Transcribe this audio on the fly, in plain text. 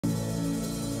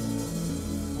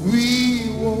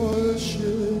We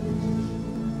worship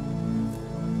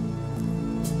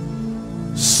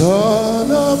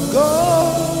Son of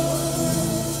God.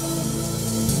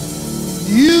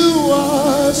 You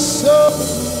are so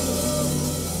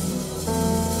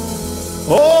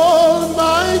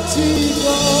Almighty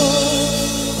God.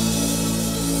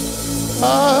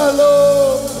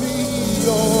 Hallowed be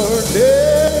your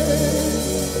name.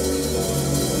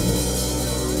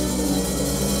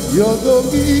 Your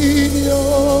dominion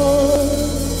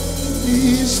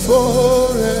is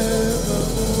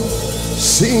forever.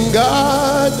 Sing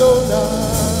Adonai,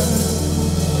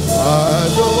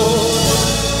 Adonai.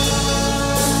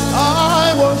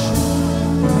 I worship,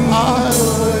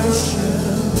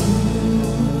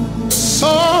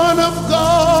 Son of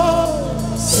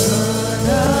God, Son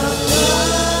of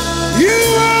God. You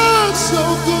are so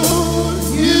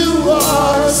good, you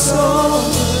are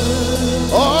so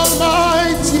good.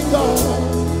 Almighty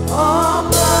God,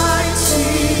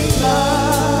 Almighty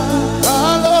God.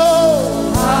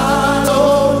 Hallowed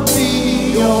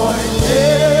be your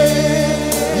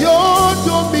name. Your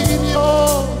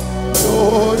dominion,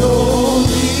 your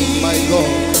dominion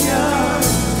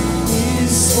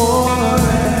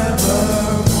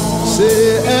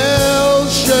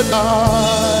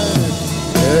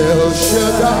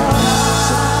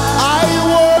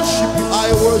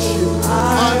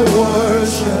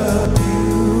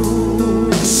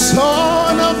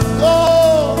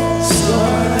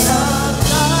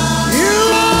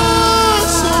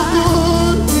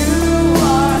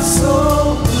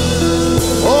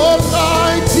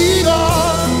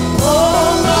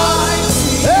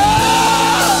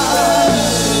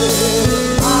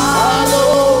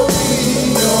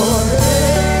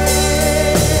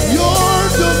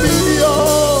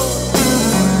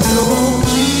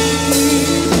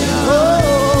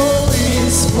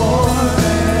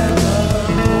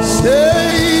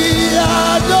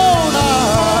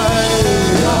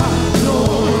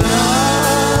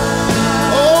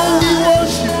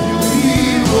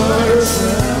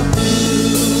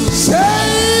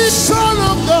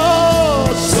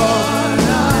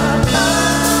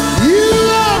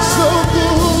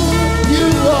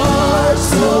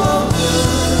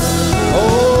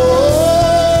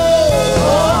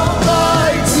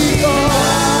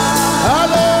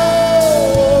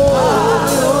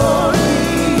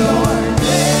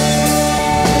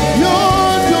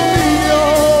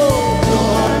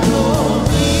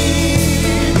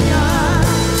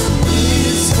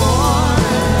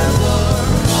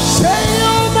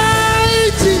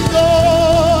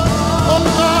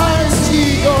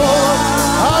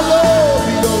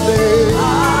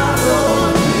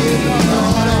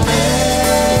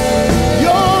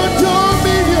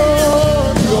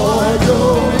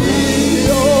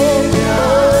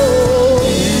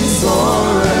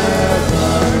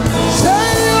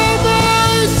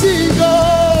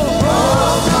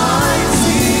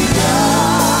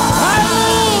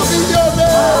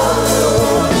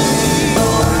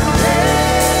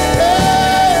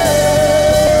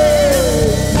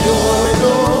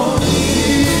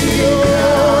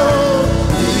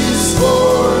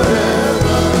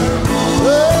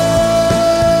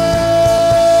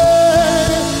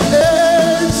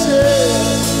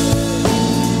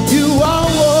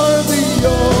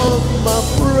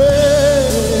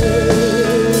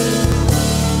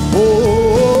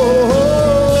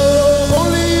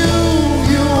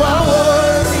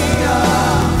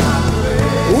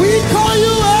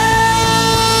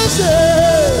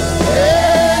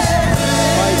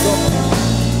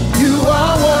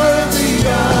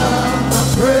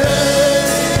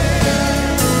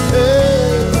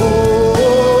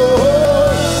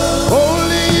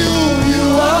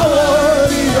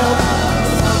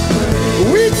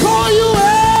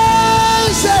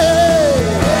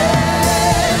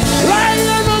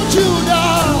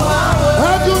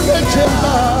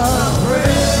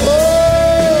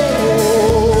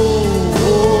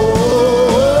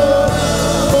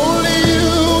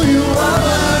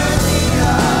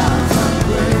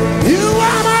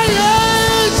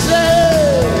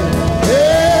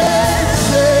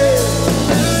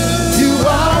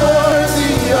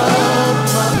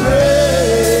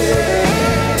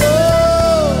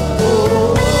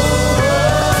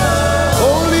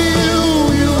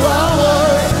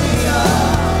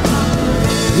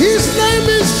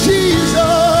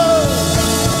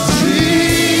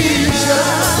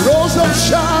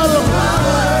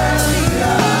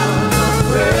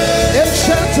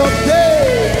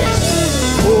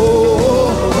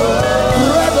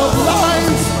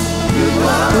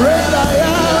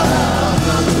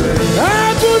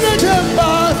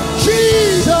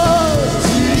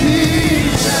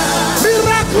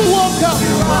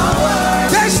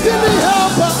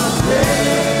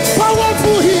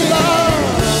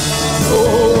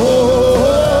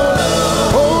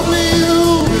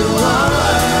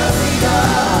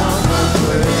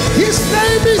His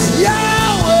name is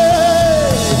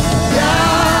Yahweh.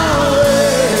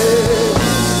 Yahweh.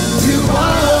 You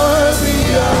are worthy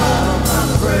of my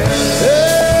praise.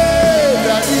 Hey,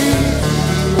 Daddy.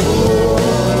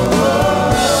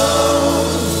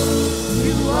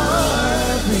 You are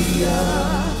worthy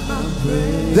of my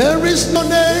praise. There is no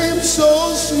name so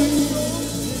sweet.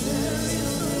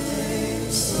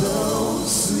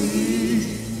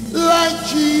 Like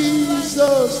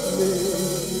Jesus' name,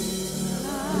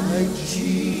 like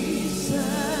Jesus'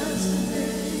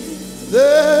 name,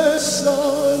 the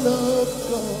Son of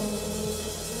God,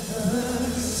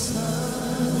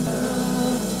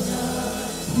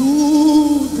 who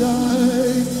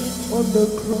died on the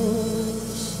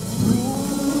cross.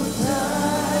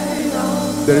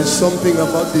 There is something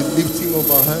about the lifting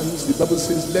of our hands. The Bible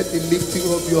says, let the lifting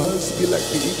of your hands be like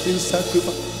the evening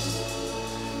sacrifice.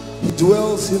 He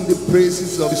dwells in the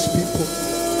praises of his people.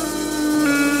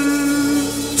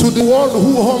 To the one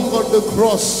who hung on the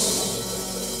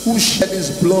cross, who shed his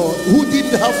blood, who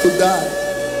didn't have to die,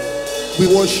 we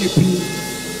worship you.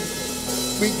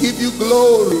 We give you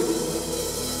glory.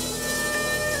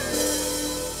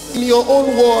 In your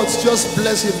own words, just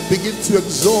bless him. Begin to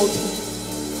exalt him.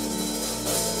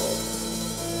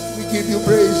 We give you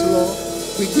praise, Lord.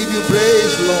 We give you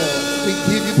praise, Lord. We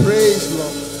give you praise,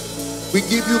 Lord. We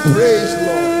give you praise,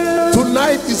 Lord.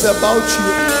 Tonight is about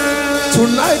you.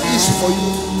 Tonight is for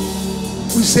you.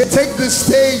 We say, take the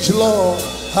stage, Lord.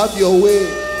 Have your way.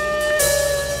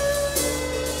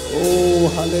 Oh,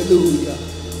 hallelujah.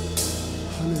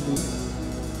 Hallelujah.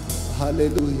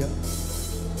 Hallelujah.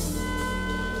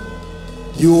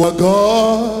 You are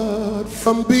God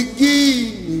from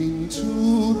beginning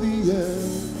to the end.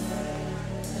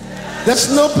 There's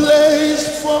no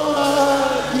place for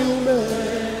argument.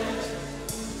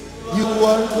 You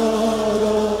are God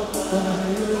all by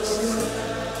yourself.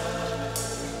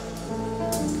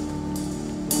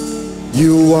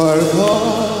 You are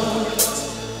God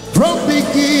from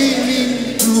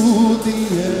beginning to the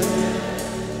end.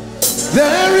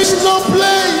 There is no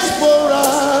place for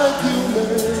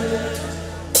argument.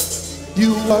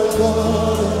 You are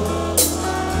God.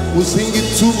 We'll sing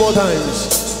it 2 more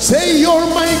times. Say, you're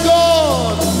my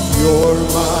God. You're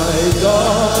my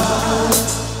God.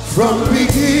 From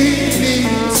beginning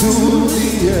to the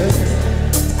end,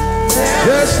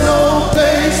 there's no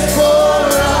place for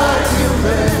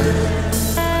argument.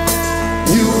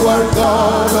 You are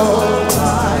God all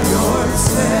by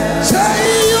yourself. Say,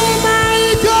 you're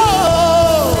my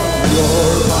God.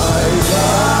 You're my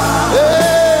God.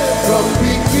 Hey, from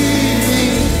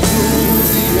beginning to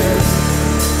the end,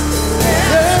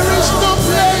 there is no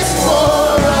place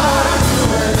for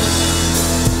argument.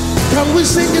 Can we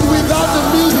sing it without the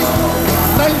music?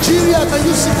 Nigeria, can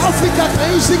you sing? Africa,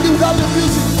 can you sing it without the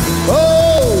music?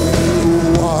 Oh,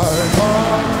 you are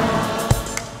God.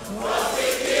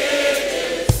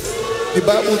 The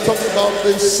Bible talks about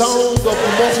the sound of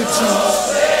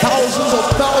multitudes, thousands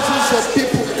of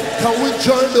people. Can we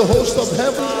join the host of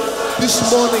heaven this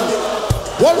morning?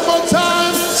 One more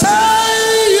time, say,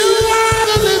 you are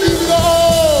the living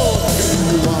God.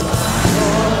 You are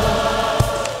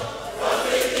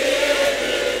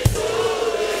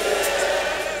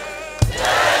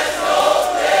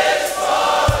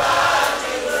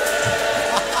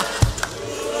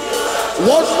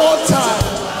one more time,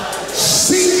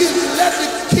 sing it, let the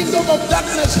kingdom of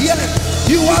darkness hear it.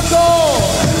 You are God.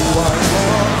 You are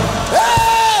God.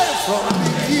 Hey, from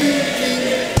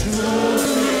beginning to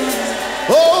the end.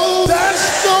 Oh, there's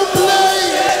no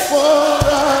place for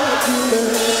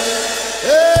argument.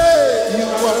 Hey, you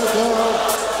are God.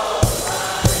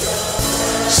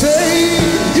 Say,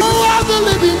 you are the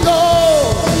living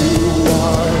God. You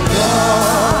are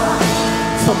God.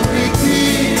 From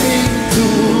beginning to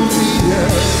the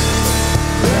end.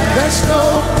 There's no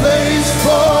place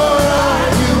for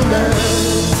argument.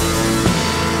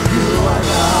 You are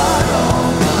God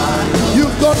Almighty.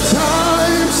 You've got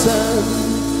times and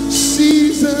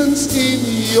seasons in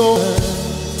your hand.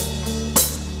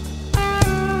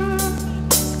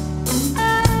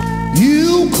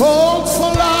 You called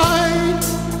for light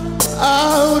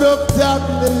out of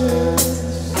darkness.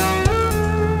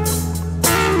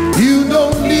 You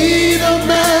don't need a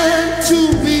man to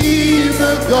be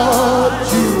the God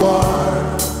you are,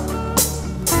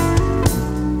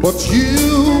 but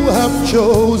you have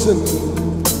chosen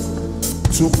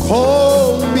to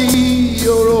call me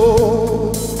your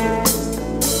own.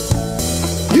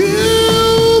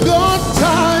 You got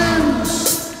times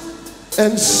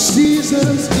and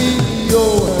seasons in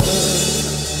your hand.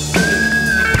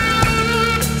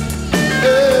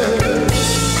 Yeah.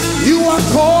 You are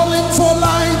calling for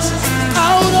light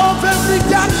out of every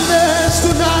darkness.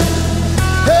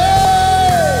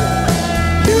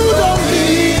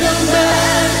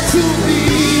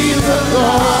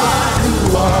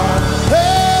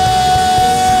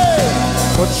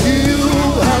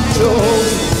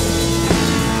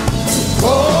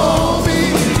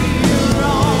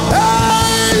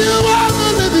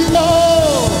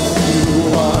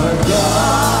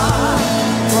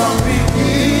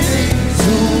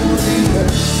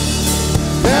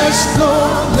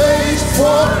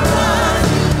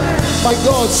 My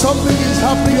God, something is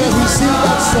happening as we sing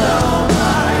that song.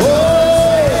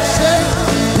 Oh, say,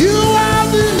 you are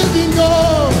the living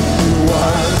God. You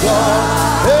are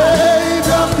God. Hey,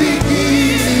 the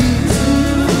beginning.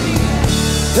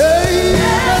 Hey,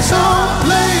 there's no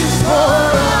place for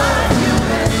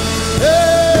argument.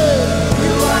 Hey,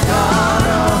 you are God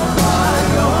all by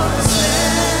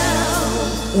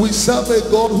yourself. We serve a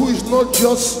God who is not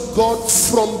just God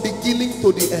from beginning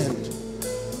to the end,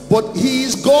 but He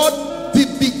is God the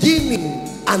beginning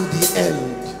and the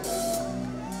end.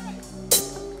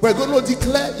 We're going to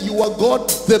declare you are God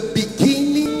the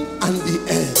beginning and the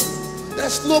end.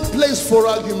 There's no place for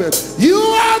argument. You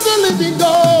are the living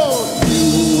God.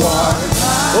 You are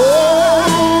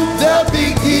the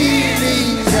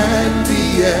beginning and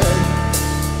the end.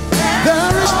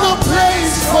 There is no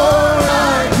place for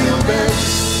argument.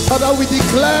 Father, we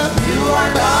declare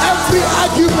every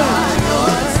argument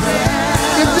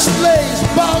in this place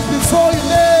bows before your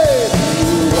name.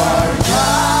 You are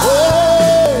God.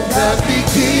 Oh, the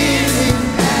beginning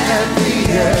and the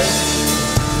end.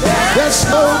 There's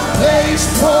no place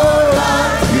for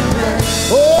argument.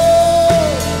 Oh,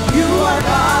 you are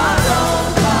God all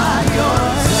by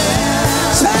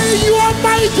yourself. Say, you are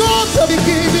my God, the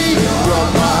beginning. You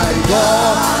are my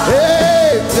God.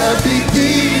 Hey, the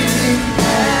beginning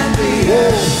and the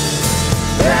end.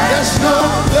 There's no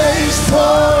place for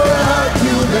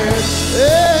argument.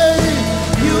 Hey,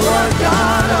 you are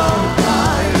God all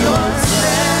by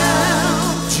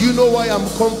yourself. Do you know why I'm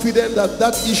confident that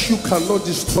that issue cannot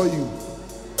destroy you?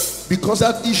 Because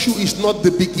that issue is not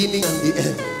the beginning and the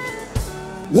end.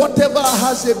 Whatever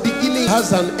has a beginning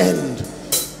has an end.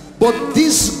 But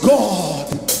this God,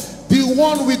 the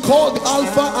one we call the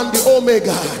Alpha and the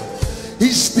Omega,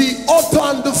 is the author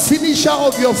and the finisher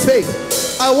of your faith.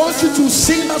 I want you to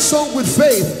sing that song with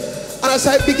faith. And as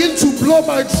I begin to blow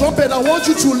my trumpet, I want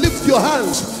you to lift your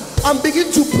hands and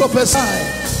begin to prophesy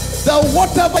that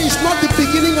whatever is not the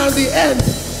beginning and the end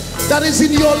that is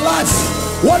in your life,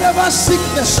 whatever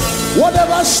sickness,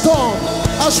 whatever storm,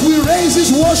 as we raise this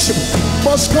worship,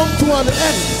 must come to an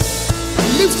end.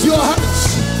 Lift your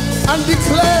hands and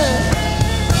declare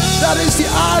that is the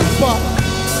Alpha,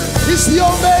 it's the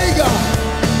Omega.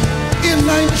 In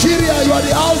Nigeria, you are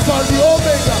the Alpha and the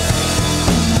Omega.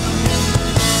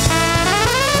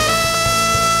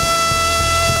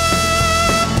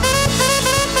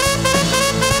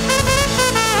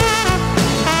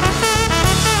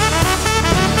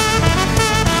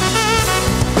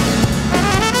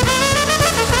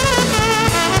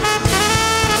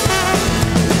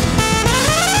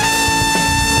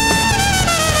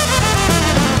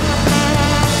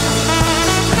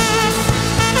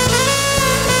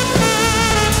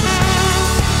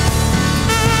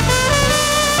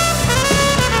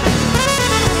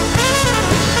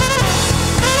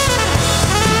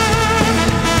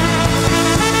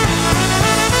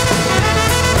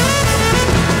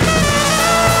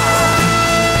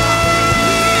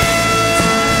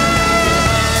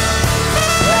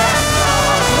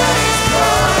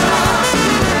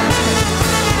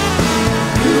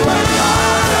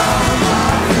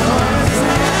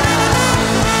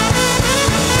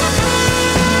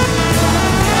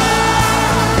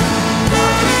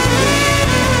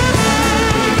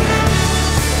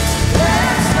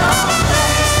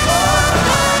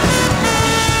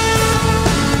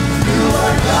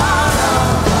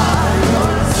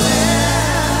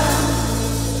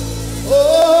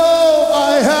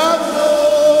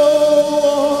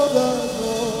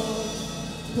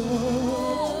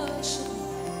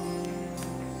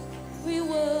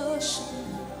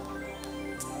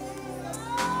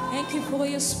 Thank you for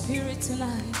your spirit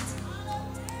tonight.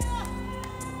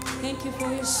 Thank you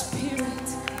for your spirit.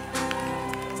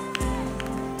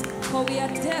 For we are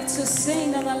dead to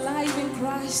sin and alive in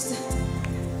Christ.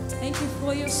 Thank you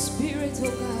for your spirit,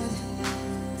 oh God.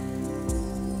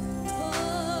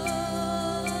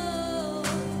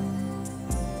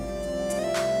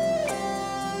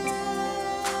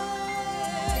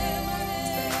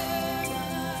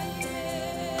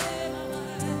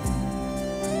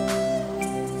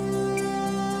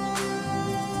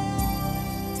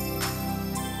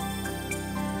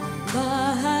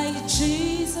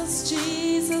 Jesus,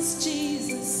 Jesus,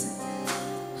 Jesus,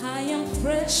 I am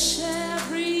fresh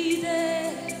every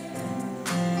day.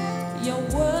 Your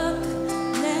work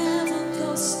never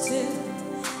goes still.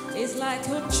 It's like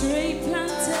a tree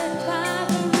planted by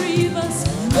the rivers.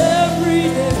 Every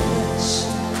day fresh.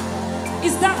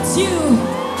 Is that you?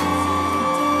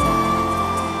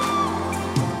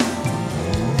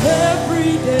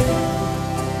 Every day.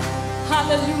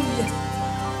 Hallelujah.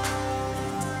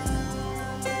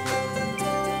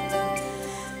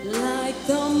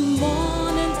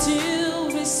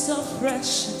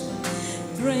 fresh,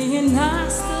 green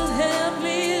as the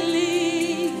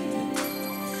heavenly,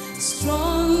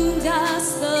 strong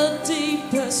as the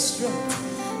deepest rock.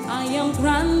 I am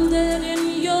grounded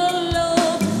in your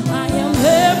love. I am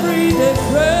everyday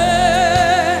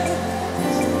prayer.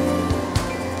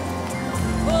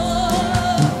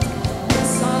 Oh,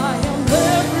 yes, I am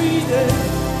everyday.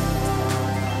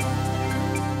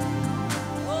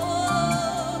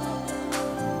 Oh,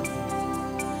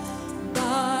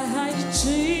 by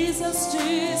Jesus,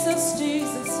 Jesus,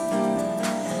 Jesus,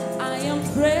 I am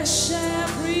fresh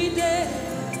every day.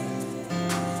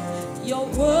 Your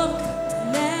work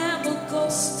never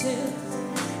goes still.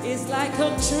 It's like a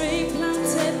tree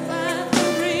planted by the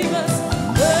rivers,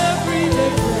 every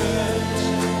day fresh.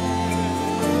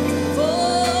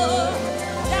 Oh,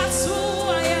 that's who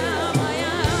I am. I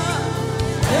am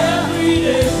every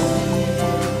day.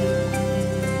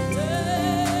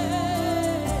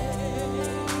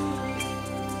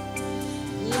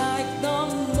 Like the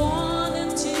morning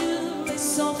dew is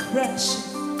so fresh,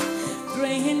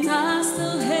 green as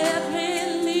the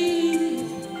heavenly,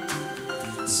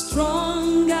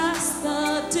 strong as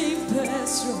the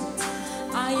deepest root.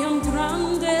 I am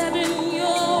grounded in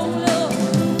your love.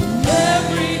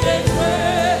 Every day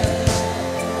fresh.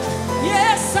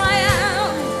 Yes, I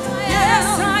am.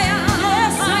 Yes, I am.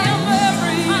 Yes, I am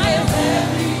every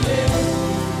day.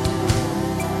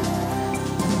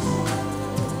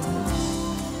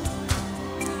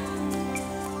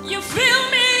 You fill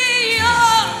me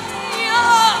up,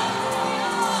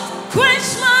 quench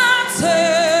my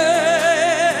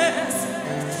thirst.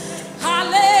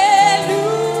 Hallelujah,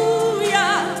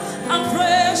 I'm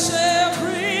fresh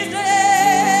every day.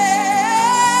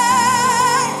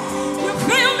 You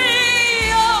fill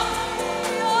me up,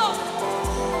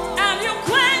 and you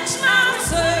quench my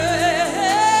thirst.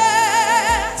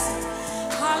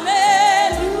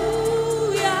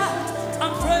 Hallelujah,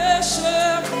 I'm fresh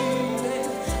every day.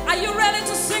 Are you ready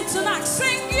to sing tonight?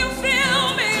 Sing, you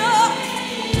fill me up,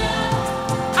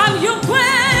 and you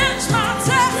quench my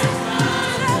thirst.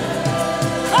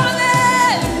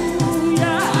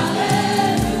 Hallelujah.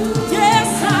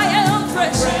 Yes, I am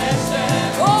fresh.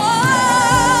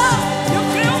 Oh, you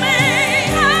fill me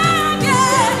up,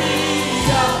 yeah,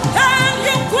 and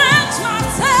you quench my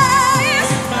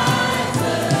thirst.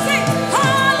 Sing,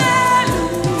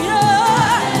 hallelujah.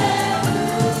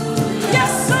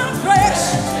 Yes, I'm fresh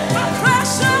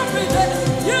every day.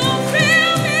 You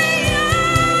fill me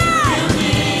up.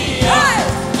 Hey,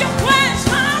 you quench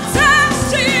my thirst,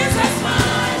 Jesus.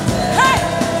 Hey,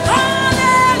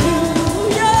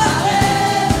 hallelujah.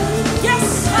 Yes,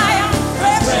 I am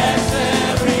fresh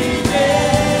every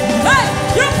day. Hey,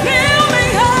 you fill me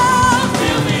up.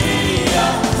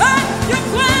 Hey, you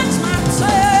quench my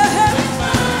thirst.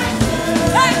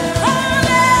 Hey,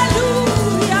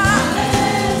 hallelujah.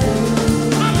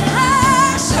 I'm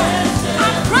fresh.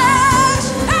 I'm fresh.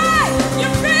 Hey, you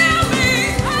fill me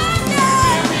up,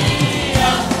 yeah.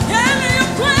 Yeah, you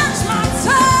quench my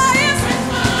thirst.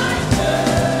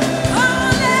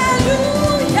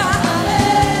 Hallelujah.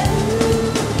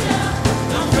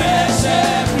 I'm fresh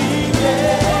every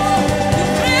day. You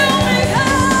fill me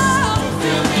up.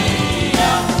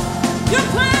 You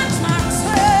quench my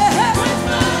thirst.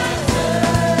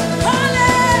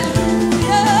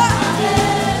 Hallelujah.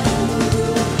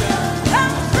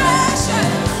 I'm fresh,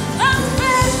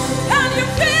 and you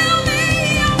fill me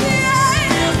up,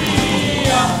 yeah.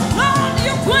 Lord,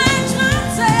 you quench my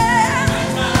thirst.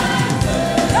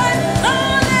 Hey,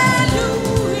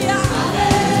 hallelujah.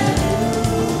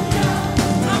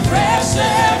 I'm fresh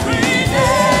every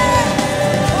day.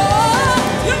 Oh,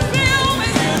 you fill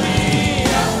me,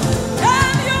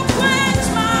 and you quench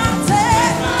my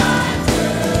thirst.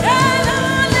 And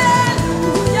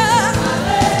hallelujah.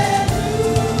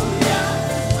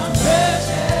 I'm fresh.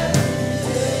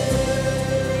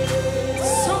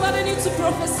 Somebody needs to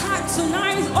prophesy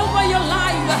tonight over your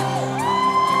life.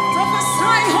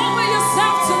 Prophesy over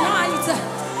yourself tonight.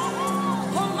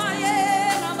 Oh my,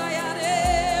 yeah, my,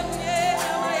 yeah,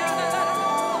 my, yeah.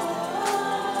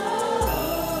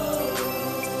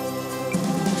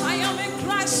 I am in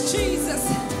Christ Jesus.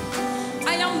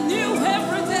 I am new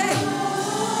every day.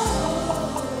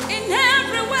 In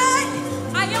every way,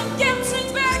 I am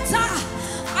getting better.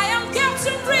 I am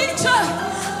getting richer.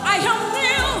 I am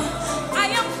new. I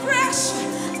am fresh.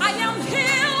 I am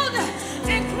healed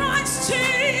in Christ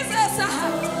Jesus.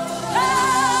 Oh,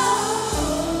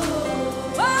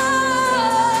 oh,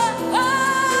 oh.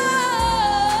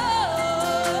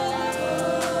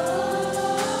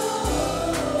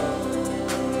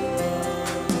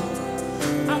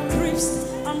 I'm graced,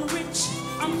 I'm rich,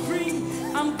 I'm free,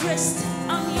 I'm blessed,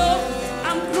 I'm loved.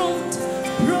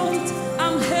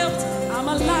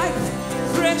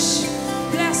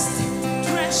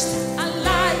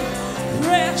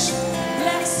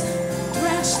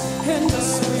 in the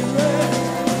spirit.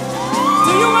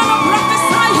 Do you want to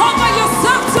prophesy over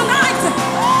yourself tonight?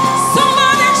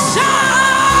 Somebody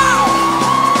shout!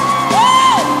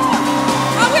 Oh!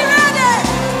 Are we ready?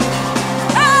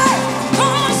 Hey!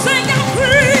 Come on, sing I'm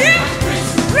free!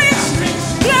 Rich!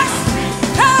 Blessed!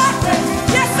 Hey!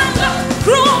 Yes, I'm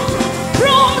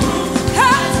grown!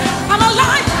 Hey! I'm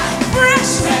alive!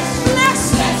 Fresh!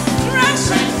 Blessed! Fresh!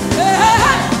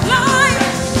 Hey! Life!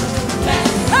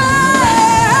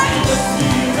 Hey!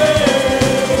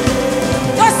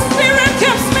 The Spirit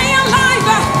keeps me alive.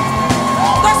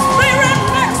 The Spirit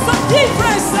makes a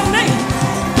difference in me.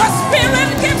 The Spirit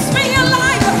keeps me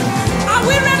alive. Are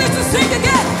we ready to sing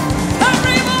again?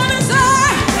 Everyone is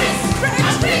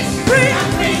free,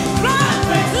 love,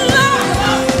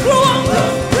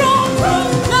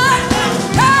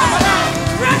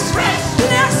 fresh,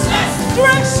 blessed,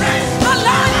 fresh,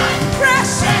 alive,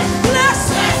 fresh,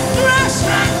 blessed, fresh.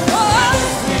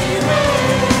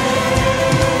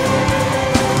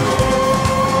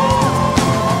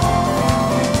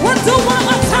 We'll do one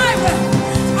more time.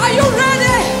 Are you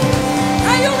ready?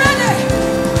 Are you ready?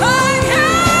 Oh,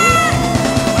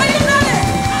 yeah. Are you ready?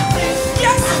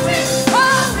 Yes.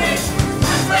 Oh.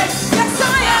 Yes,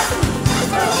 I am.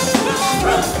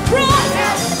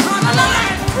 I'm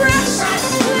alive. Fresh.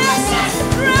 Blessed.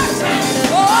 Fresh.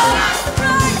 Oh,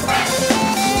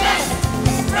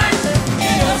 right.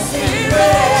 In the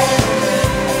Spirit.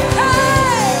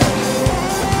 Hey.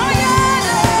 Oh, yeah.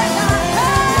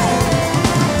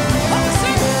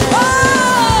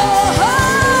 Hey.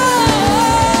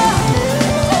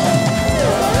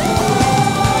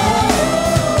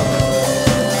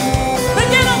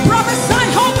 Begin to prophesy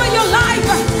over your life.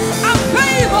 I'm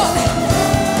favored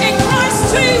in Christ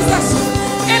Jesus,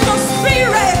 in the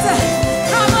Spirit.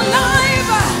 I'm alive.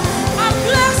 I'm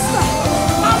blessed.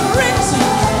 I'm rich.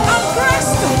 I'm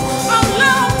graced. I'm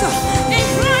loved in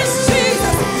Christ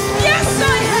Jesus. Yes,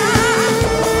 I am.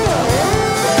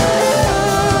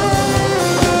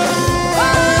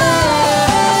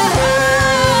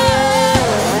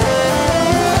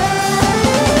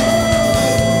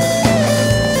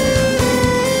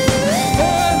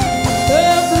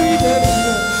 Every day.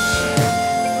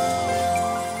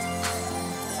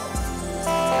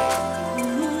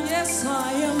 Yes,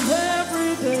 I am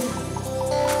every day.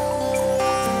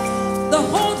 The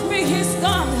hold me is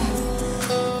gone.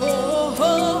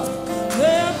 Oh,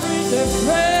 every day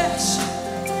fresh.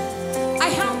 I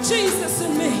have Jesus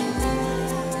in me.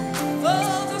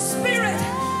 Oh, the Spirit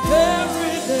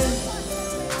every day.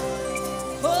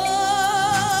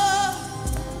 Oh,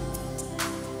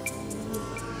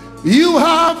 You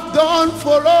have done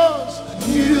for us.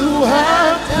 You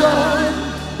have done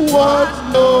what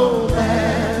no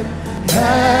man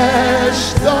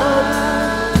has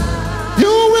done. You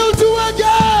will do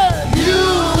again. You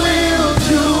will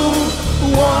do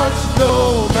what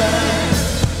no man.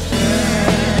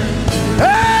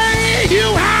 Hey,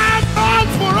 you have done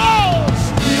for us.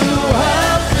 You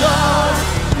have done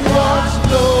what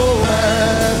no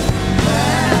man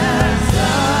has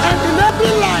done. And in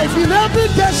every life, in every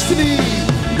destiny,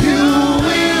 you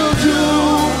will do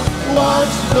what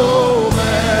no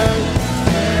man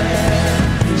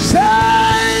can. Say,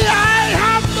 I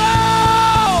have no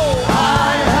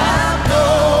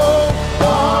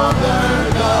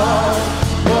other God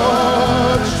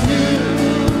but you.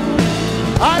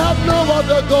 I have no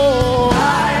other God.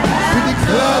 We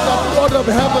declare the God of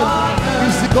heaven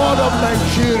is the God of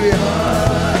Nigeria.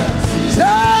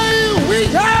 Say, we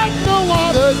have no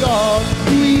other God.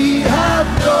 We have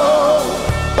no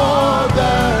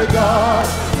other God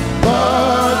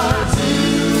but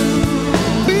you.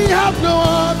 We have no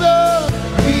other.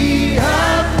 We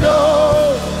have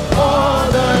no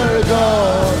other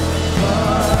God.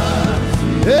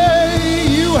 Hey,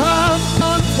 you have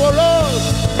done for us.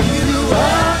 You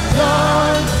have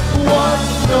done what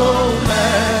no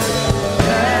man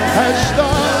has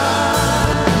done.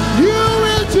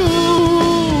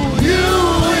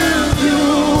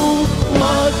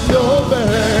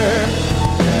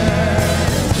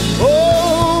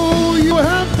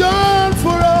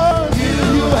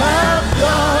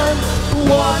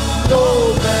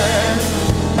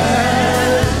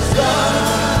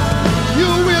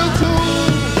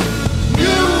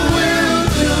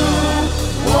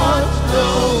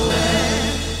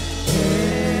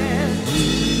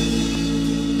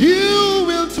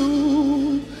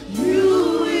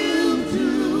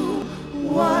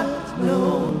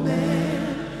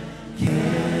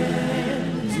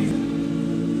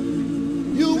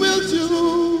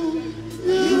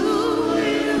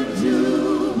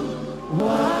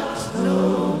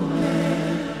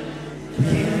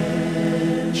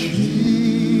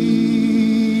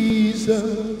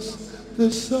 Jesus, the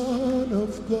Son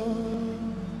of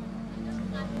God.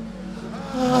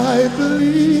 I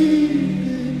believe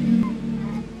in you.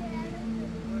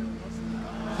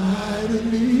 I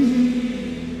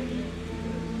believe.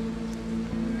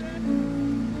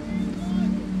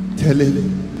 Tell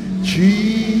him,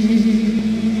 Jesus,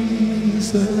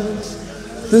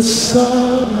 the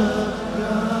Son of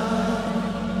God.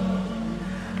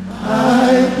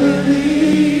 I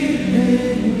believe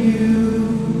in you.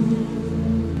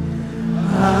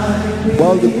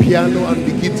 While the piano and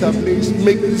the guitar plays,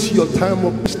 make this your time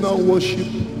of personal worship.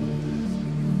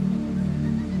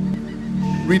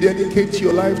 Rededicate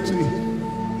your life to him.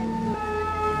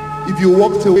 If you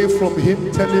walked away from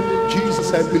him, tell him,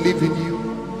 Jesus, I believe in you.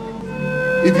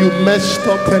 If you messed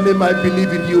up, tell him, I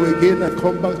believe in you again, and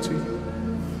come back to you.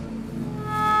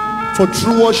 For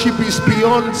true worship is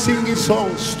beyond singing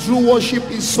songs. True worship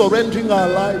is surrendering our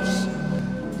lives,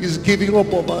 is giving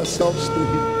up of ourselves to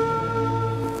him.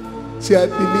 Say, I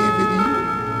believe in you.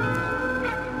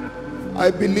 I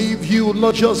believe you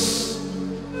not just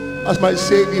as my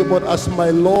Savior, but as my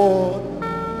Lord.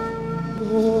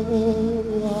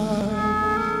 Oh,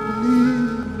 I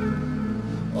believe.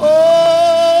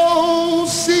 Oh,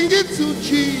 sing it to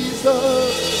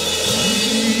Jesus.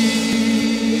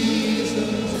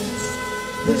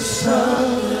 Jesus, the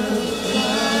Son of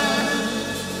God.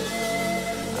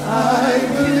 I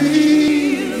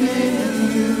believe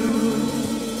in you.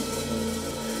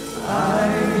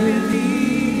 I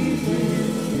believe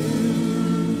in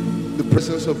you. The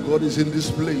presence of God is in this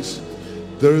place.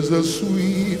 There is a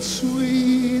sweet,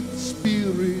 sweet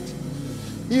spirit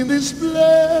in this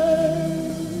place.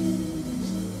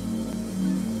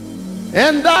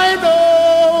 And I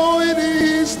know it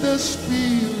is the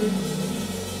Spirit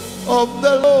of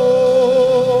the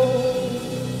Lord.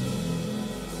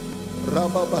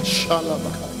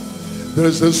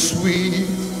 There's a sweet,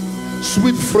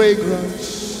 sweet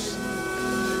fragrance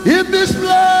in this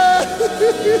place.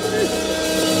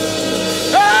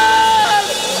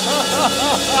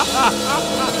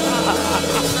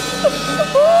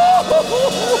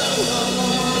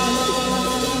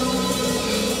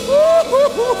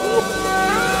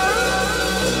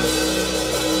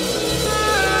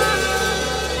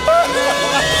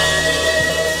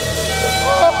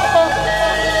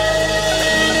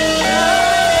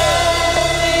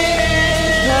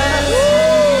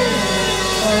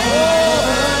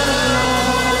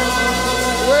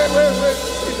 Wait.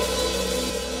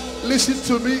 Listen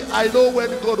to me. I know when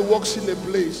God walks in a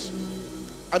place.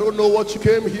 I don't know what you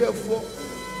came here for.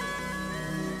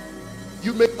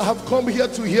 You may have come here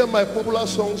to hear my popular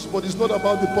songs, but it's not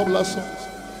about the popular songs.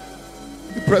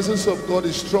 The presence of God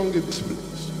is strong in this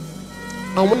place.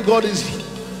 And when God is here,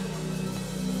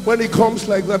 when he comes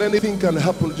like that, anything can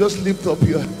happen. Just lift up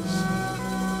your hands.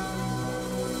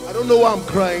 I don't know why I'm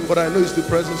crying, but I know it's the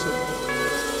presence of God.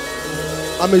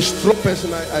 I'm a strong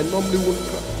person. I normally wouldn't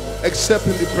cry, except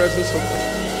in the presence of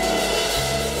God.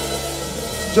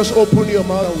 Just open your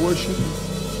mouth and worship him.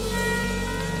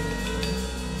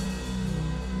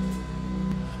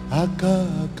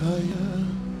 Akakaya,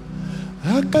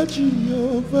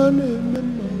 Akajiovane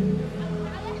Memo.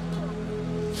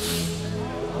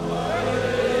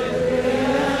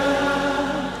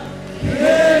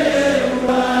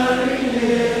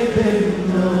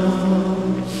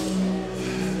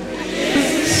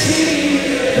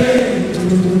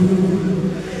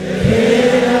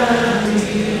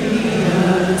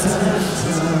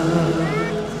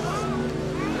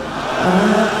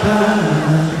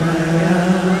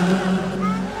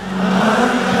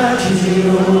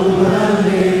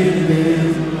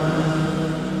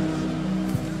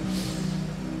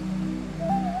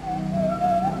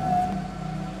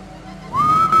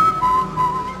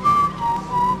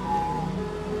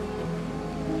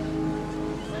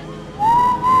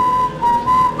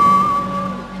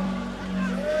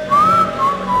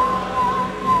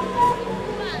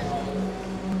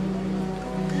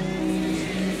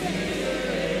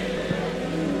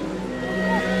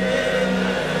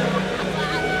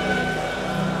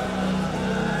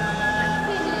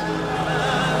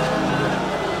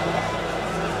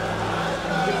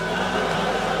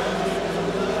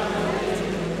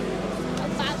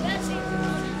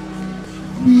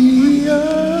 We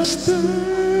are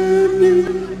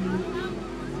standing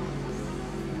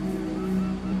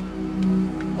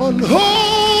on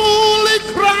holy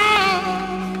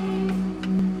ground,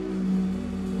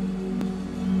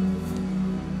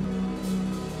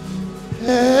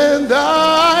 and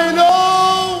I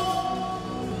know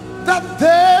that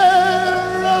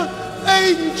there are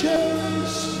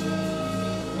angels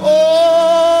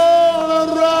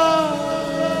all around.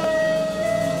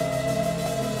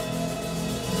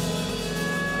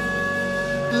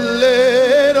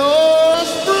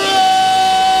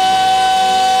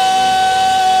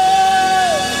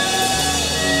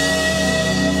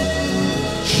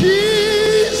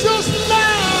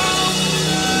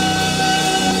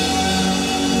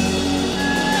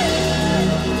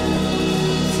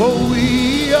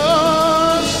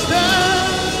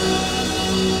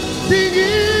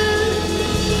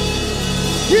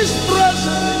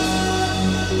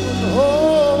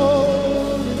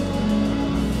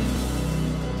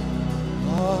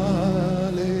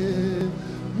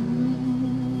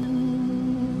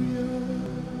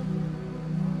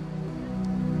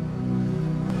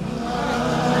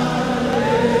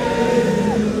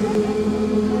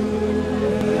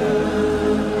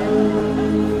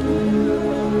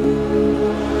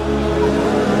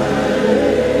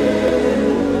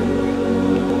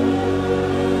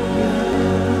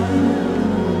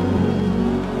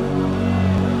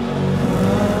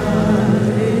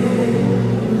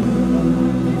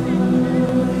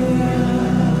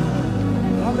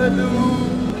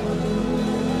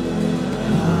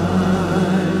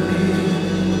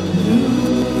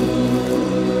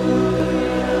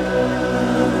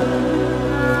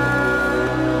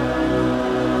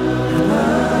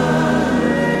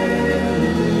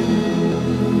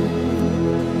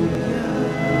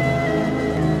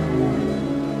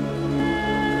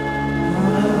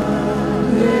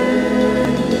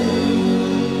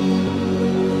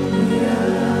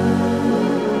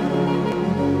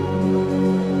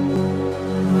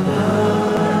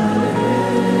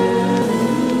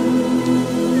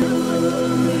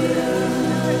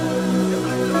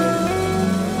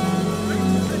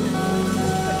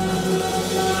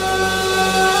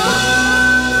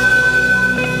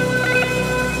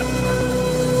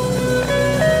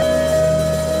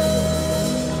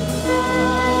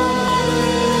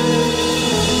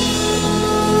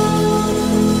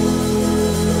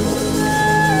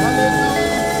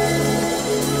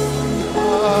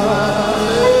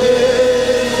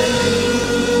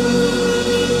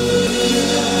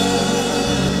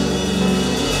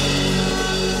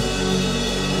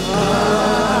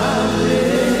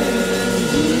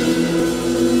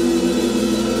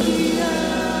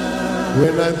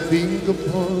 I think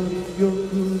upon your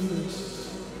goodness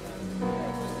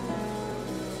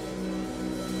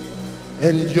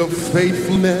and your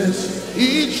faithfulness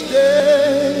each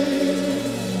day,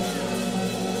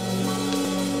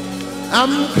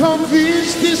 I'm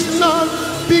convinced it's not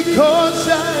because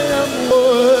I am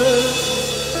worth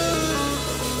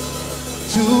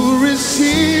to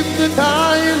receive the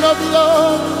kind of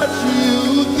love that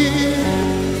you give.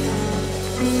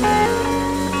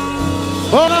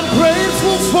 But I'm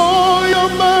grateful for your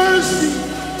mercy,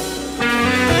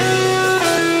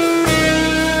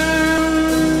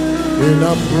 and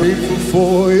I'm grateful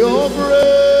for your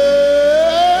grace.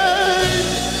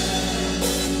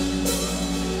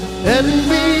 And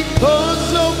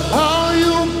because of how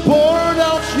you poured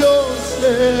out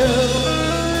yourself,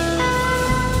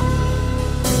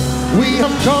 we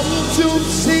have come to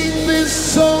sing this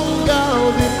song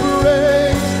out in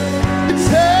praise. It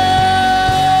says,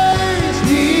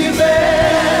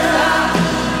 Ibera,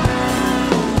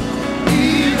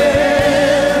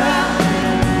 Ibera,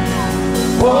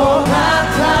 oh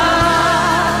Nata,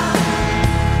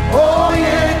 oh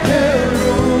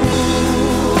Yekeru,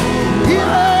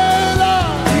 Ibera,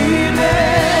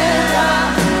 Ibera,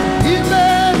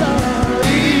 Ibera,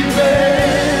 Ibera,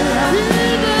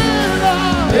 Ibera.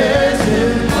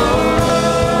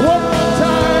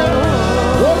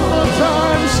 One more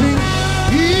time, sing.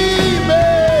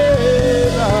 Ibera,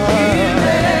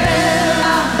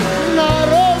 Ibera,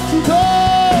 Narotuto,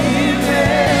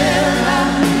 Ibera,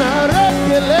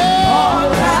 Narekele,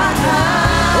 Oraka,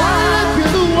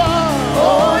 Oyekelua,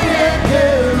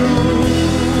 Oyekelu,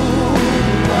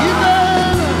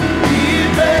 Ibera,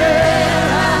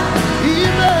 Ibera,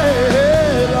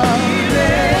 Ibera,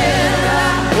 Ibera,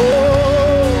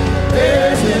 oh,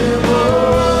 Ezebo.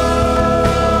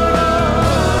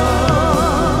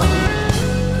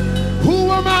 Who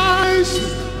am I?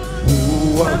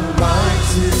 Who am I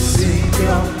to sing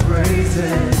your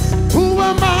praises? Who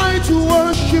am I to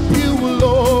worship you,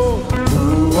 Lord?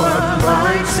 Who am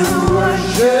I to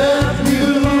worship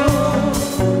you?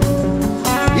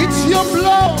 It's your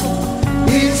blood.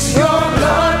 It's your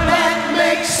blood that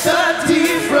makes the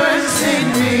difference in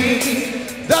me.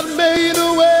 That made a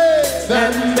way.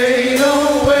 That made a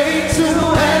way to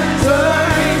enter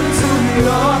into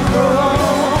your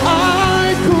throne.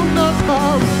 I could not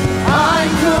come. I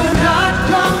could not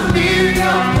come near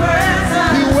your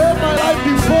presence. You were my life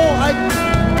before.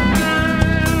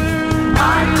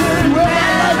 You were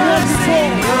my life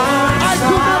before. I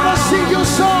could never sing your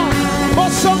song,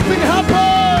 but something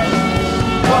happened.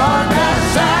 But the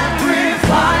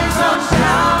sacrifice of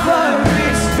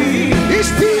Calvary's feet is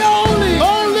the only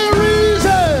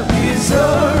reason. It's the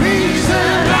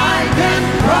reason I can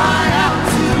cry out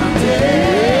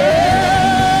today.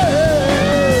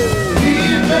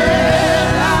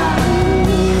 Ibera,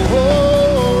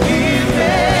 oh,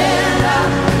 Ibera,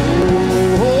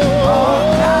 oh,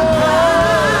 Nana,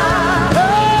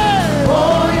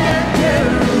 oh,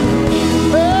 Yekeru,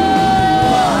 Ibera,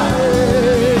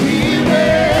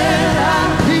 Ibera,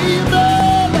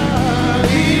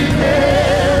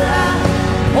 Ibera,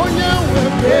 onye nwe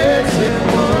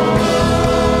ezebo.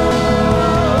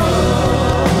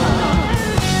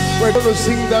 We're going to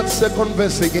sing that second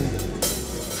verse again.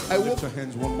 I Lift woke your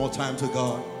hands one more time to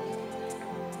God.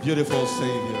 Beautiful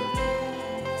Savior.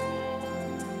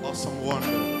 Awesome wonder.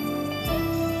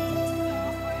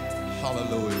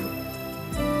 Hallelujah.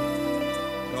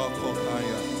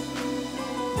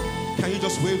 Can you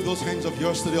just wave those hands of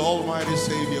yours to the Almighty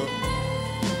Savior?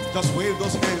 Just wave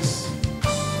those hands.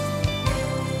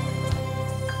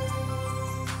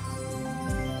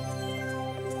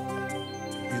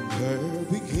 In the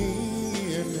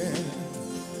beginning,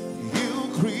 you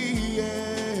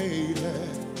created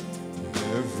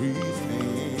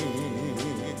everything.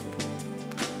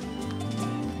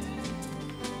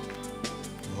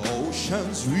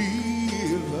 Oceans,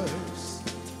 rivers,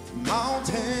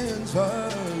 mountains,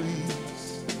 valleys,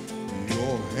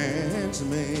 your hands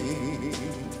made.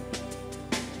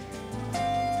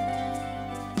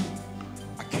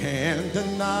 I can't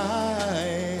deny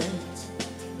it.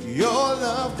 Your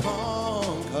love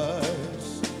conquers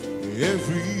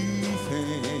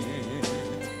everything.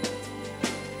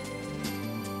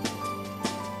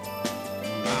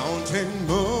 Mountain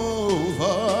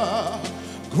mover,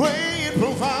 great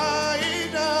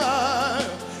provider,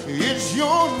 it's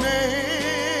your name.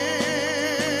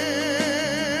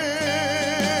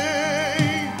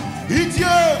 It's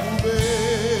your name.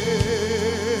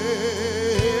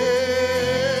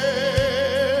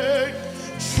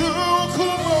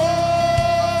 Shukumo.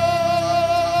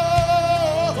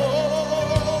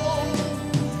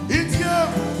 It's your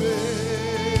name.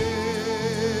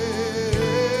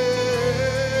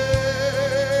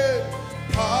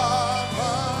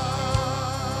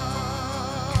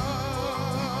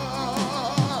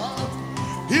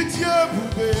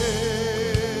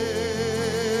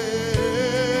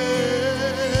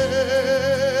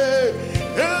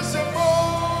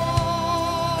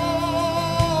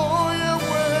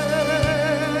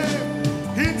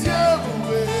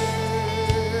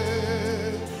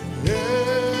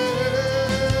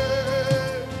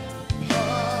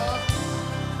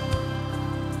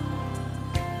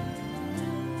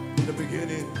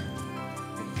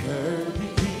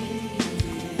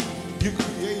 You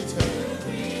created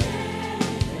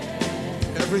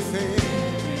everything.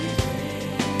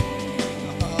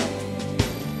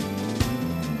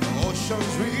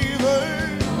 Oceans,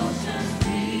 rivers,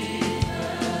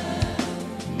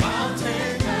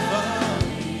 mountains,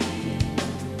 valleys,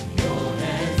 your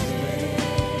hands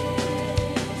made.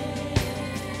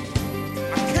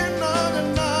 I cannot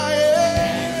deny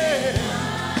it.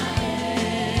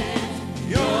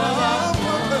 You're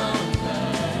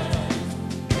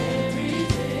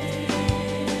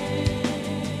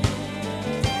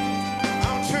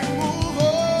mountain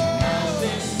mover,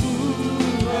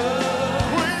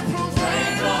 great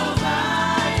provider.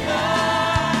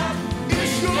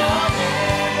 It's your name.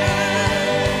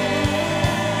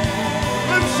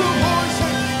 Lift your voice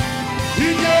and He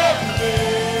gave me.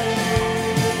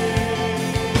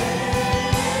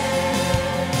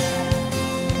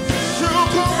 So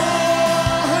come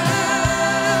on,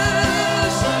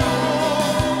 hands up.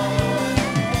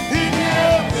 He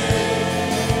gave me.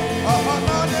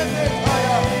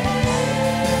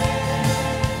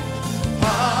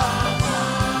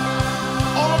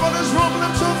 All over this room,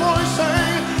 lift your voice,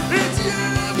 saying, it's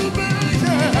you, baby.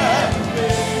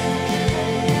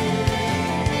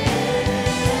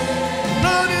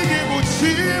 Nani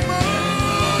gibuchima,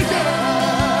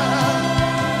 yeah.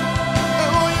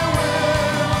 Oh,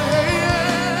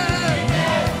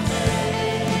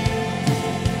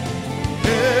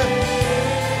 yeah.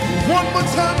 One more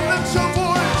time, lift your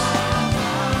voice.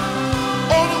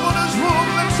 All over this room,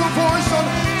 lift your voice and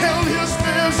hail His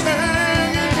name,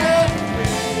 sing it, yeah.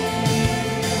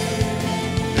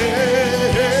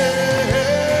 Hey,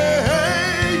 hey,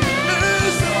 hey,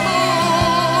 it's the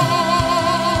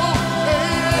Lord. Hey,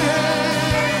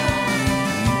 hey,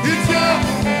 it's yeah.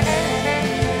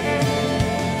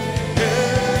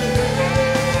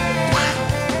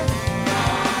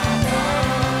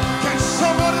 Can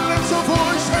somebody lift your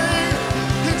voice, hey,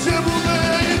 it's your booty,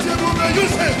 it's your booty. You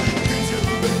say, it's your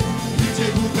booty, it's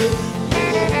your booty,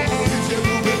 oh, it's your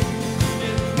booty.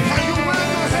 Can you wave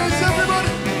your hands,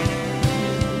 everybody?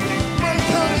 My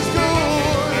God is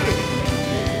good.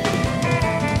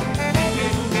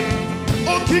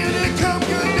 Oh, can it come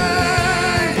your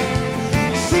name?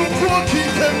 So what he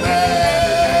can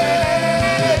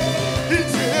make?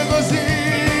 It's ever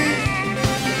seen.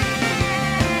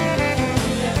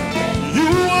 You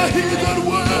are He that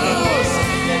was,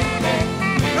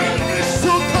 and is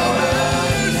to come.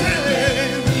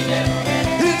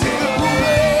 It's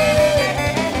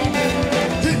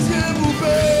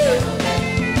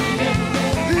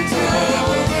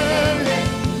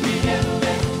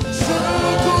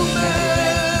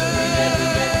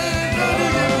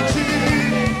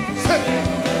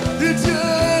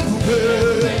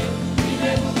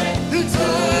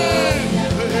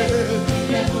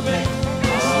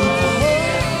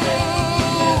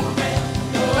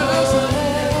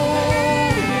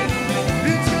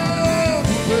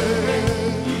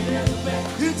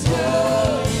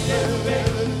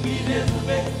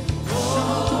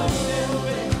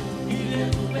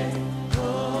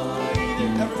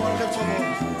Everyone lift your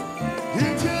voice.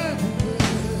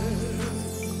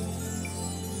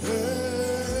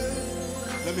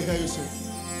 Let me hear you sing.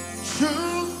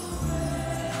 True.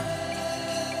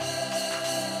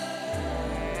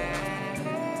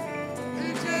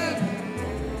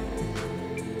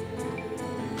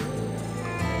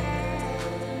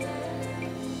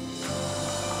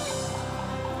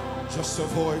 Just a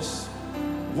voice.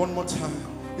 One more time.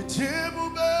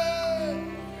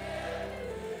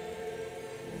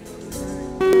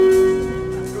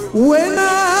 When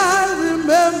I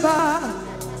remember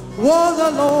what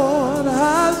the Lord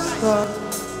has done,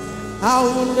 I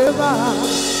will never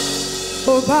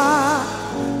go back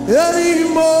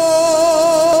anymore.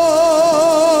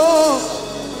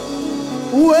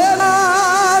 When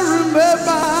I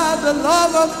remember the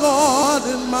love of God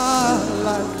in my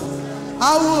life,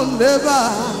 I will never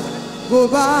go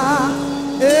back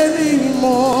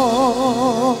anymore.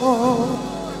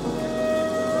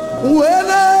 When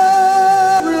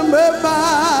I remember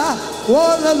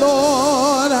what the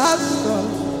Lord has done,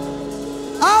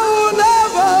 I will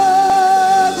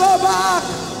never go back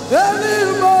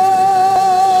anymore.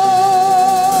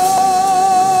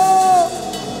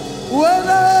 When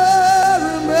I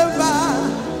remember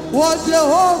what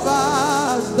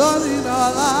Jehovah has done in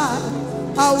our life,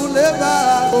 I will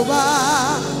never go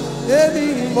back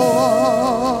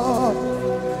anymore.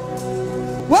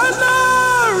 When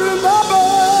I remember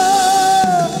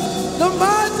the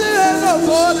mighty hand of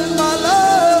God in my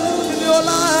life, in your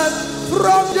life,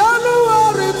 from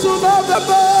January to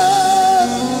November,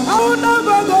 I will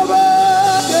never go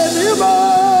back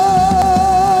anymore.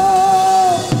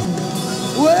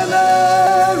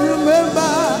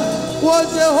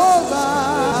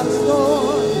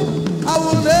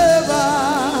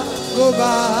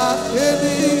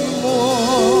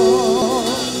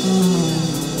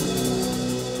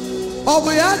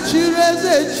 Obuya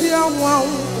chireze chiamwa.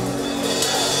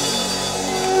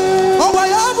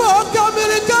 Obayabo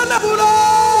kamirikana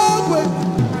buragwe.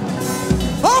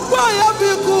 Okwaya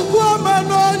bikuku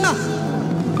manona.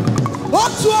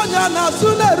 Otwonya na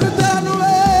sune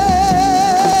rutanwe.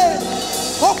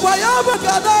 Okwaya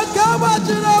bakada kaba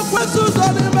chira kwesu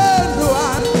zoni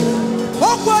menduan.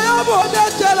 Okwaya bode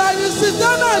chela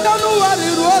yisitana danu wali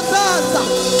ruotasa.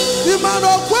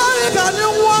 Imano kwari kani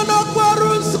mwana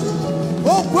kwarunsa.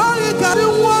 Okwari kani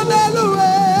mwana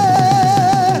luwe.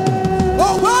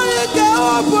 Okwari ke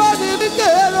oponi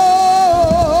nikero.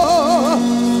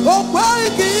 Okwari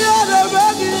ki yare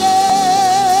begiye.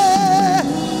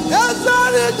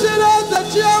 Ezari chile ze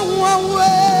chia mwanwe.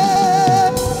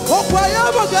 Okwaya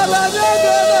bagala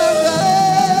negerenge.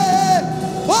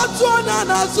 Otwana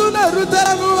na sune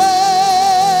ruteranwe.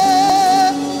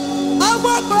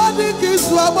 Abakadi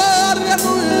kiswa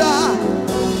barianuya.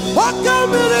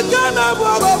 Wakamirikana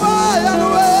bwababa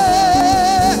yanwe.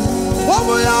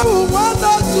 Wabuya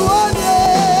umwanda tuwane.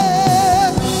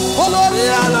 Olori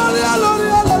alori alori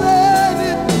alori.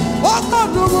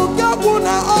 Wakadumu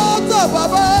kabuna ota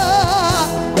baba.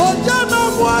 Ojana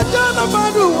mwajana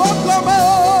madu wakame.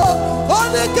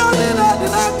 Onikanina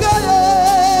dinakaye.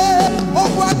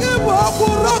 Okwagibu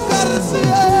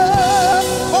okurokarisiye.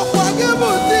 Okwagibu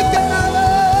dikenale.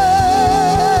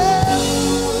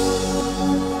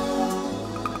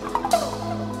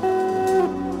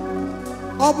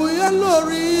 Obuya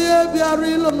lori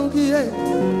ebiari lonugiye.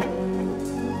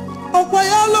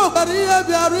 Okwaya lori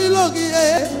ebiari logiye.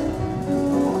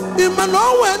 Imano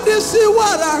wendi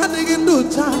siwara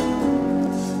haniginduta.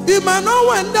 Imano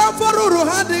wenda faruru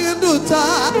haniginduta.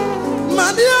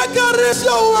 Mani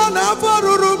akarisho wana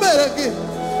faruru mereki.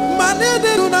 Mani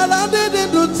dinuna landi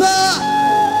dinduta.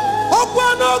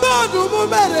 Okwano godu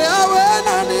mumere awe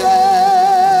naniye.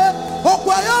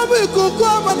 Okwaya bikuku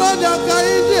amanonya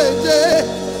kaijeje.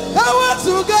 Ewa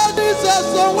sugadi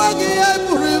saso wagi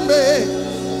eburime.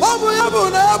 Obuya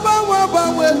buna bangwa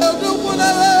bangwe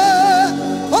edukune.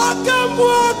 Okamu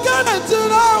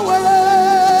okanetina wele.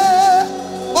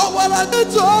 Owala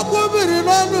nitu okubiri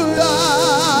nonuya.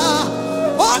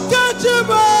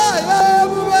 Okachiba ya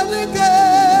bubenike.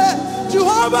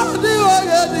 Jehovah diwa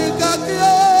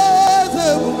yedikakie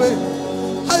zebube.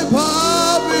 I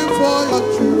bow before your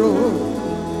throne.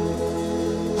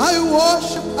 I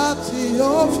worship at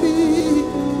your feet.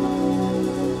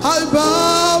 I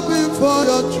bow before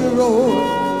your throne.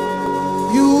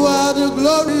 You are the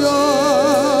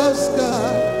glorious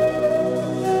God.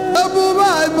 Above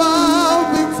I bow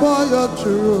before your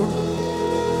throne.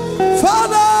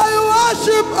 Father, I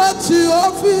worship at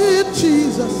your feet,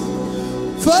 Jesus.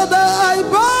 Father, I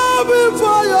bow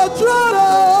before your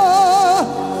throne.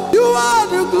 You are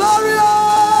the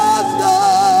glorious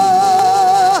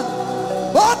God.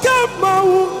 Okama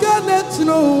unganet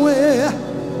nowhere.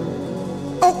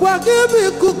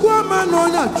 Okwagibi kukwama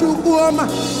nonya chukwama.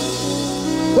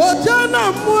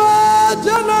 Ojana mwa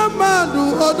jana madu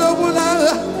odobuna.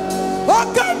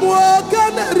 Okamu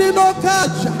okaneri no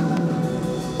kacha.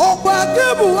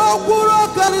 Okwagibu okuro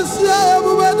karisia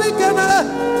ebubedikene.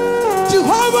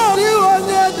 Jehovah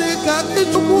riwanye dikaki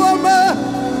chukwama.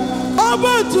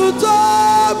 Oba tuta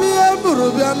mi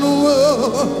eburubianu.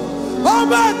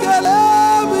 Oba kele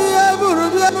mi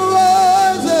eburubianu.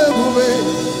 Zebube.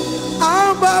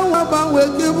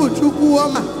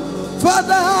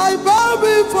 Father, I bow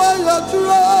before your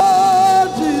throne,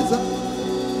 Jesus.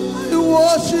 I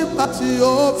worship at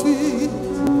your feet.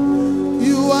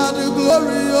 You are the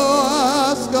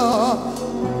glorious God.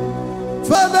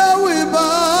 Father, we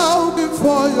bow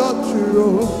before your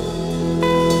throne.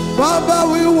 Father,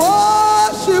 we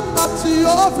worship at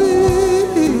your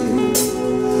feet.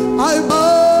 I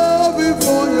bow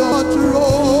before your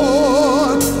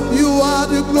throne. You are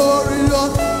the glorious.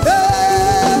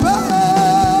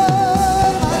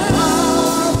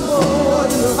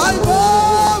 I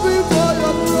bow before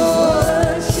your throne.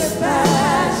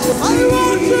 I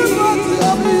worship at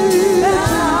your feet. I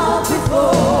bow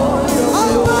before your throne.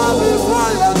 I bow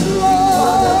before your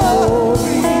throne.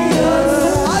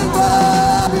 I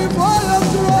bow before your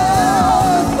throne.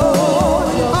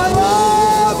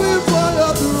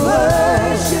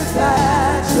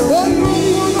 Oh, you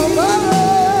know my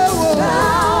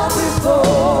bow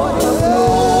before your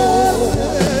throne.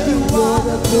 You are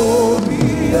the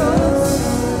glorious.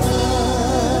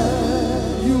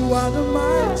 You are the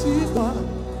mighty God,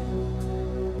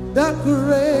 the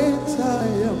great I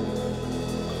am,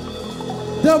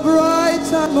 the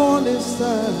bright and morning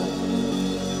star,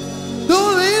 the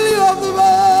lily of the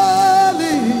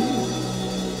valley.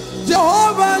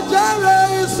 Jehovah Jireh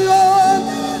is your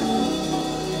name.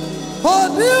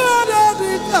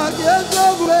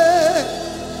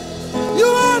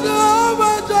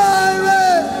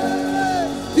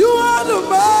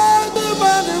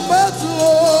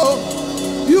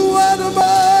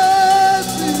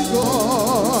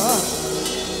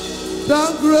 the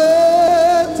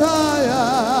great I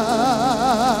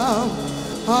am.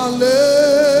 Hallelujah.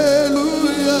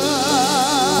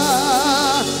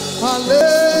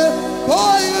 Hallelujah.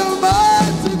 For you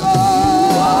mighty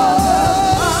God.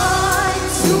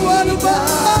 You are the mighty God.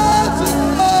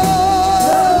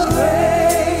 The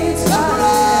great I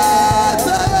am.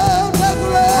 The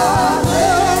great I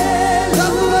am. The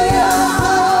great I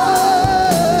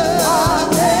am.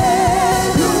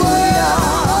 You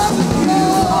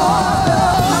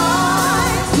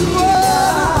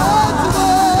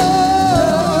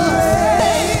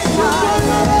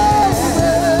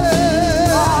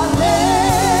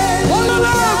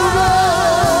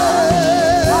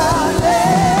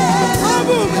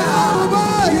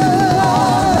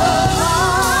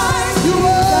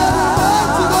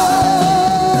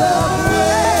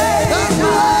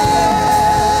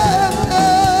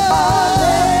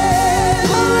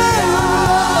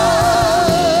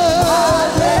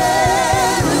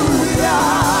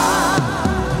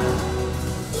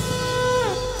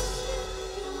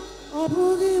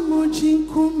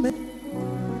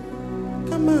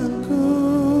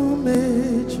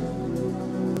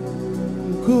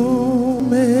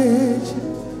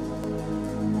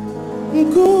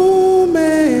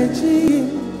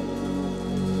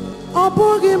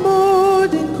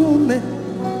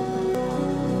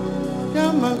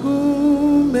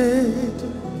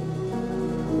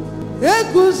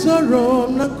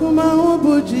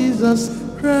Jesus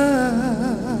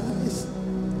Christ.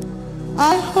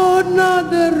 I hold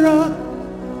not the rock,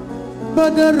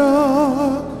 but the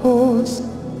rock holds.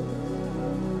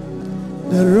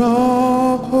 The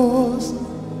rock holds.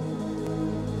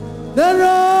 The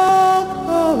rock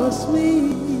holds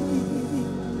me.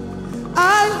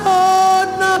 I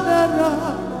hold not the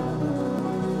rock,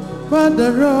 but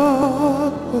the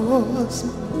rock holds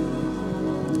me.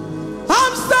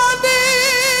 I'm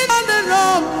standing on the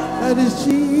rock that is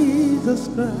Jesus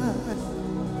Christ.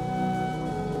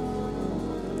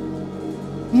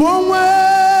 Mwe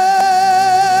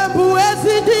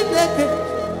buesi dineke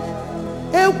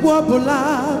ekwa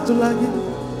bula tulagi.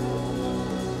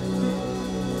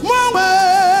 Mwe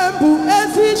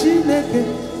buesi dineke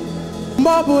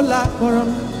mobula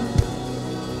koram.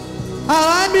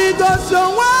 Ami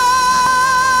dosonwa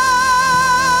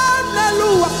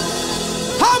nelua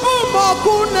habu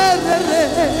mokunerere.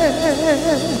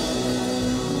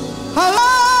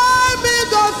 Ami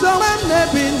dosonwa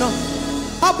nebino.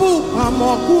 Abu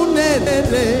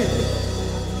amokunere,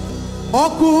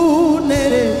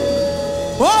 okunere,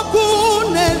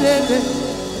 okunere,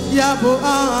 yabo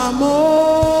amo,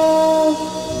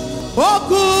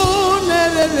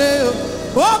 okunere,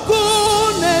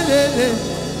 okunere,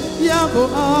 yabo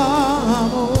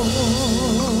amo.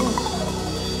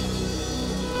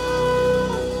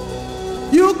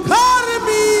 You carry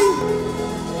me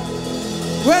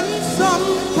when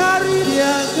some carry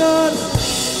their guns.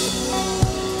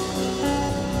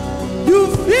 You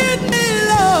feed me,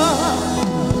 Lord,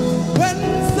 when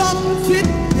some feed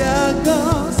their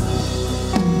guns.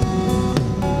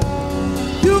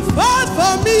 You fight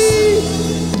for me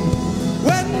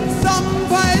when some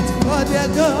fight for their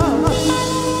guns.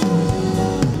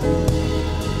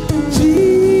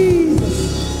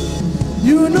 Jesus,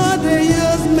 you know they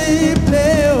use me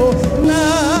play, oh,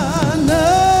 nah,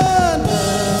 nah,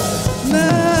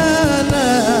 nah,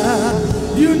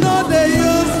 nah. You know they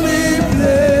use me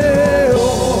play.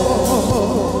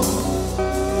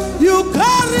 You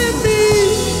carry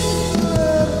me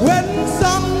when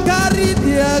some carry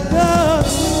their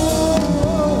guns.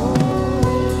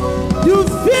 You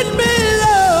feed me,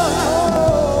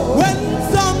 Lord, when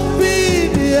some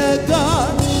feed their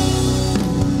guns.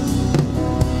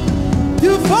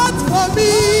 You fight for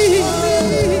me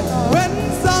when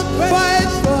some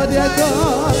fight for their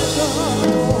guns.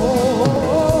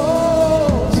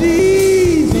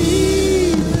 Jesus,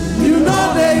 you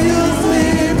know they use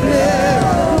me play.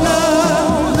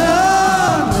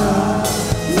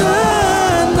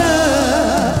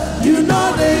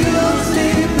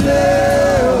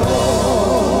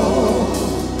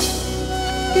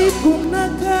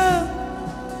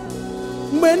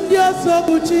 When you're so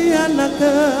buchi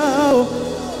anakao,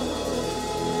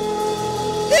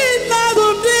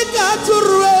 inagumdika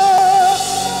turo.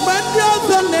 When you're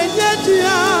so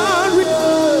nenyetiari,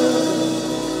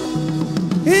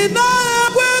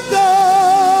 inagweko,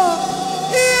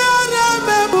 iana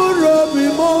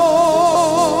memurobimo.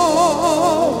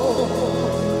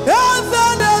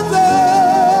 Yazaneze,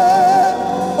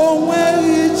 onwe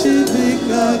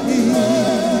ichibikagi.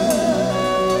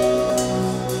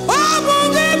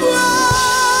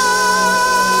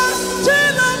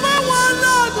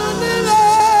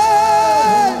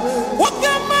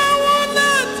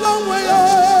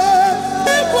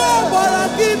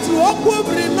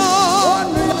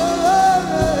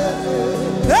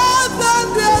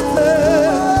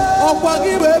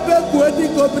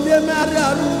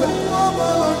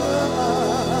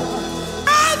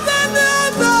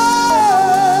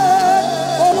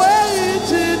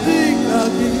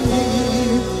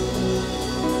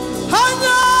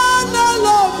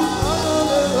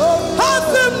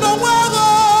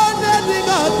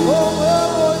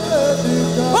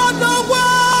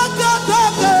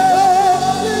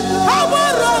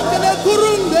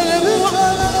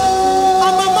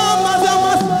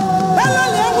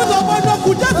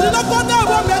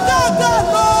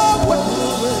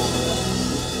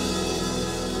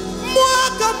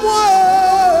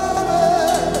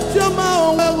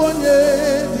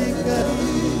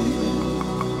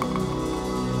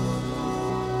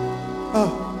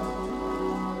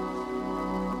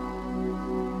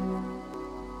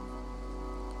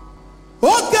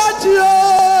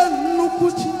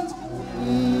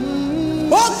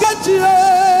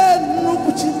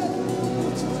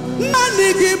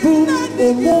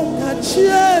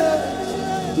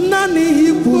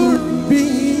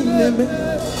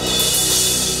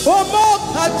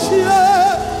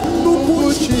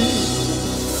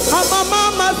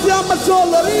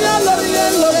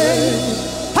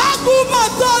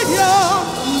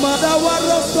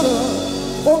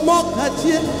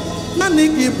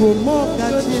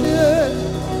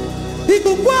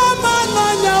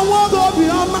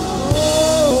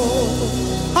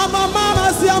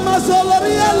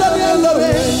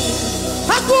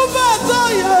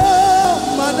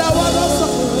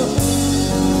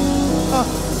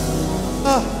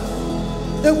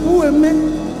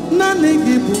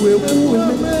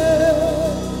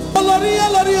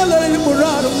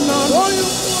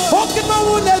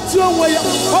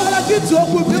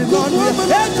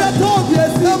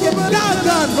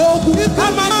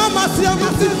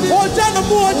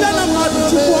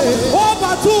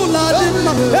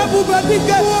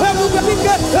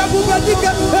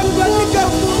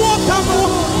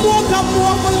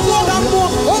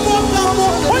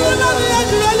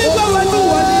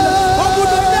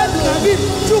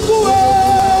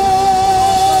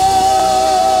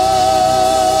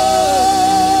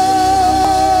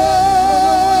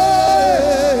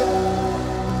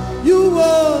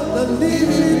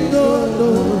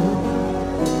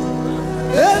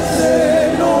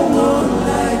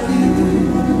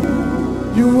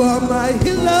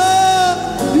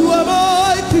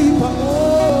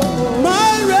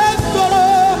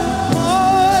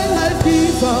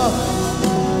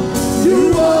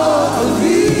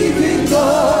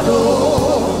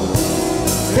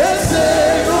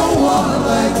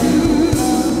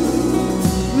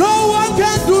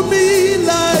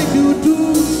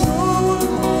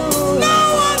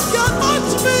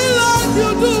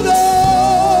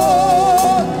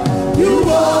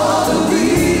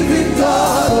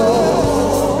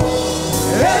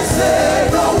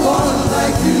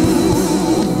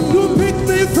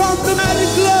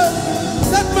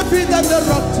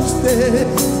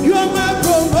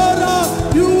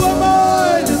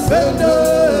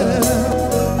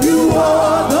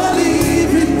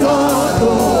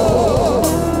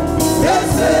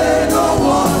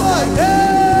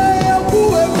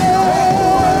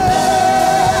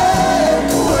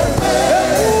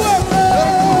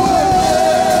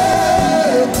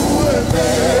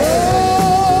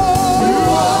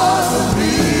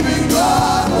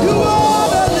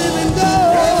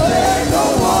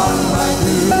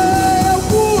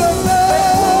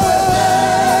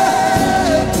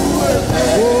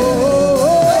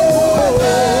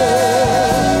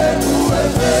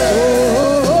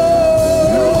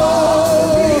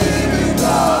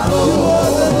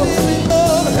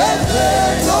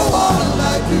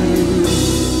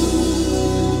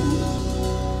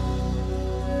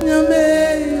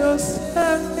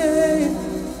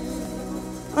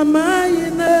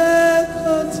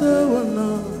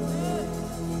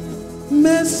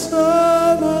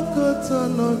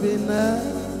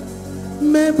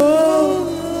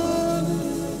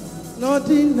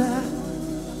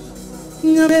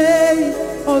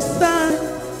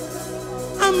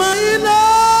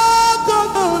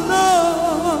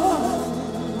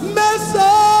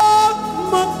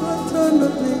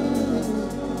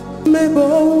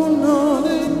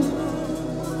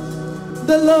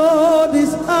 The Lord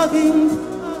is hugging,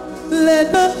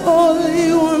 let the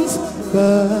holy ones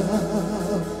bow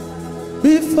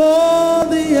before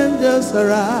the angels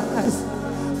arise.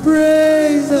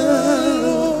 Praise the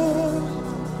Lord,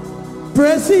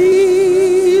 praise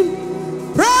Him,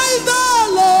 praise the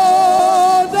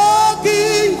Lord, the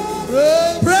King.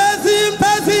 Praise Him,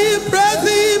 praise Him, praise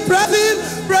Him, praise Him,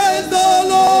 praise the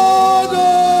Lord, the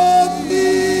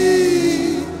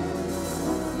King.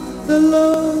 The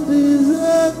Lord is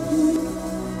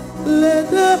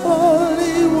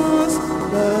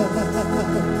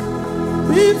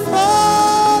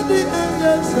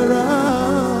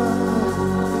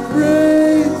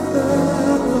Praise the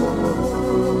Lord.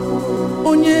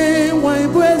 Onye wai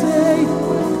bweze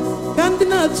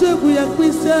kandina chegu ya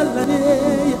kwisela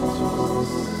ye.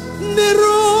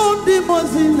 Niru di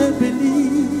mozine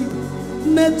beli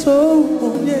neto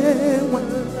onye wai.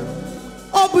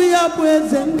 Obu ya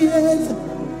bweze ndieze.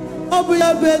 Obu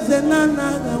ya bweze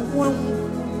nanaga wamu.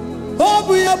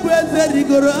 Obu ya bweze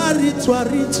rigoro aritu.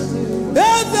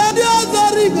 Eze di ozo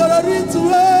rigoro ritu.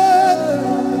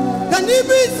 Can you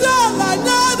be sala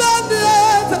nyada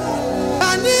ndieze?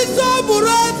 Can you so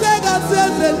burete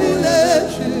gaseze lile?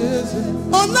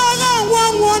 Onaga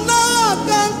wangu onaga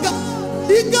kanka.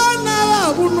 Igana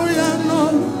bunu ya no.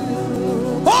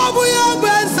 Obu ya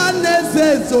bweze neze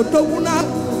sotoguna.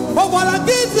 Obala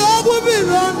kizi obu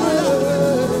birono ya.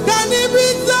 Can you be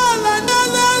sala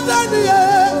nyada ndieze?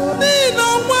 Nino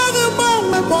mwage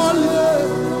mwe moli.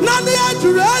 Nani ya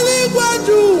jureli kwa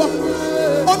juwa.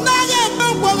 Onaga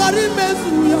mwagari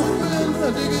mesuya.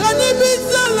 Can you be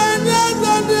sala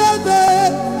nyada ndieze?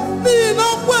 Nino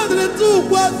mwagre tu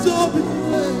kwa sobi.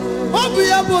 Obu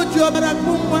ya boju obara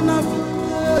kumwanafi.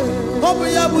 Obu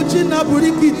ya buchina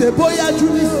burikite boya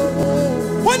julis.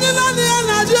 When you land in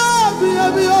a job,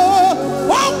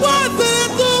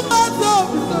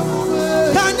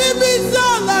 can you be so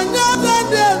like that?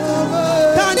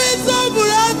 Can you so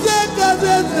burate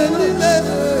kazele?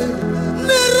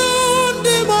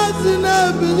 Nirundi masina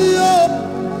bilio.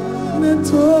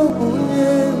 Neto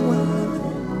onyewa.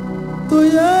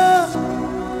 Toya.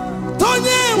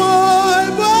 Tonyewa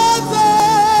iboze.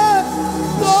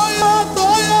 Toya.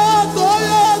 Tonyewa.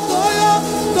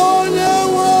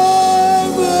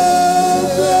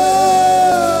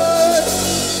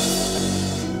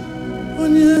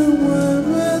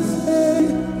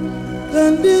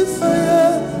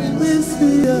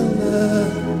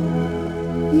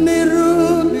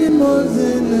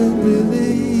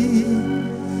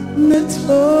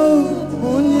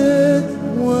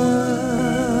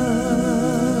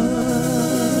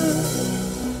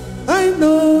 I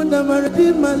know that my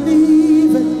Redeemer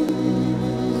liveth.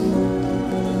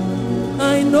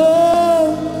 I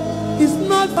know He's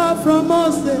not far from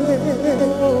us.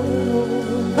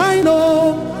 I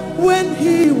know when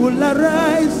He will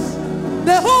arise,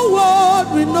 the whole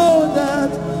world will know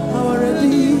that our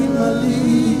Redeemer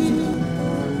lives.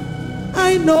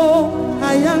 I know,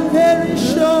 I am very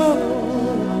sure.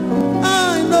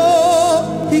 I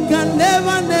know He can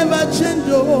never change.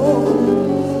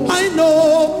 Oh, I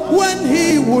know when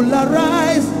He will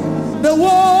arise, the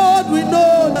world will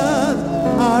know that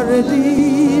our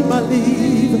Redeemer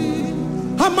lives.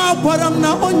 Amaparam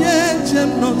na onye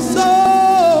chem non so.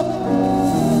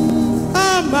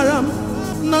 Amaram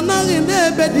na nangi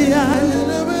nebedia.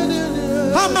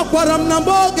 Amaparam na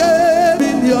boge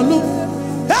biliolu.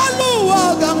 Hello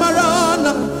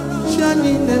gamarana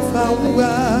shani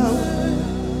nefawa.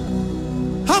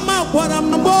 Amaparam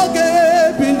na boge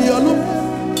biliolu.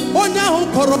 Onya hu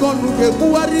korogonu ke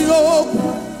buari ogu.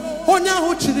 Onya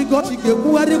hu chirigoti ke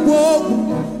buari ogu.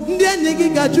 Ndị enyi gị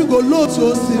gajugo lotu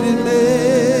osiri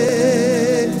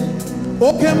mee.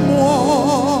 Oke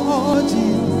mmụọ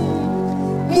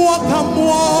ka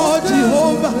mmụọ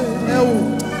Jehova ewu.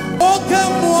 Oke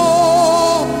mmụọ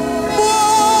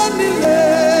niile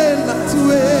na-atụ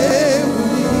egwu.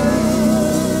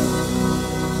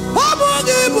 Ọ bụ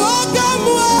gị bụ oke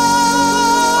mmụọ.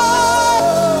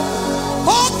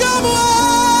 Oke mmụọ.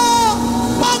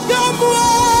 Oke mmụọ.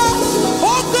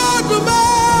 Oke ọdụme.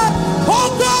 Oh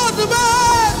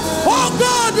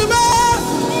God, man,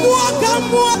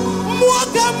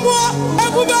 more,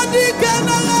 everybody can.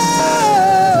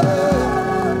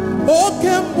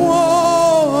 Okay,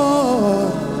 more,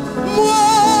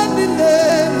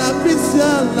 na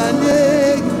Christian lanye.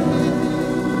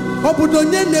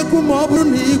 Obudonye nekuma oburu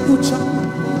ni ikucha.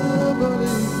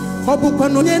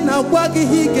 Obukanonye na gwagi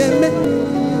higeme.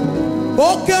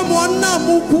 Okay, more na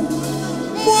muku.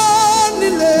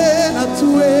 Nile na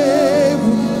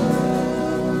tuebu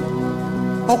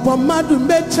Okwa madu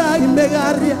mecha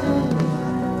imegaria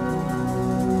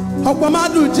Okwa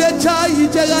madu jecha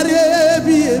ijegaria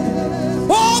ebi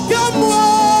Oke mwa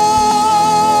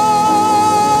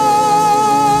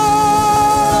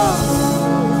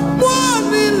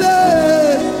nile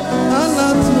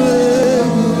na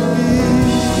tuebu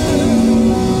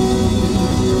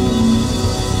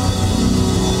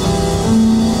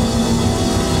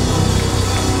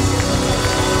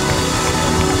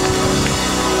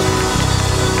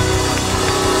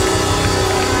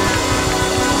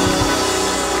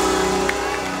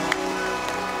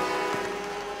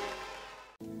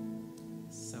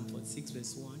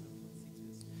Verse 1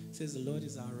 says, the Lord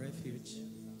is our refuge,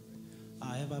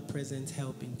 our ever-present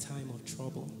help in time of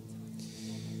trouble.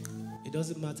 It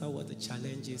doesn't matter what the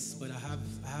challenge is, but I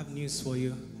have news for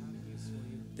you.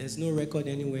 There's no record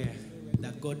anywhere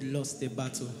that God lost a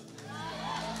battle.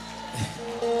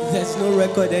 There's no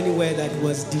record anywhere that it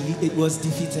was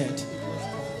defeated.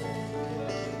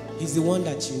 He's the one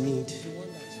that you need,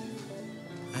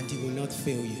 and He will not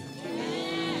fail you.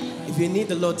 If you need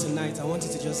the Lord tonight, I want you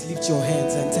to just lift your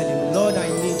hands and tell Him, Lord, I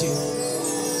need you.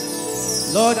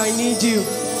 Lord, I need you.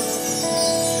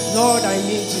 Lord, I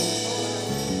need you.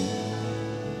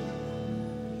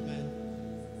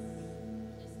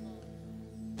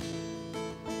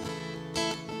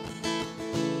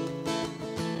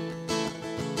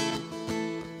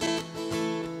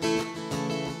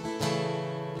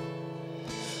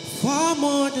 Far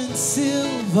more than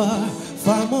silver,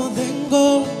 far more than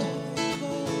gold,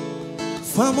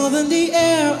 far more than the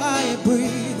air I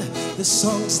breathe, the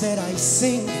songs that I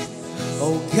sing.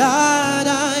 Oh God,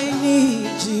 I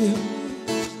need you.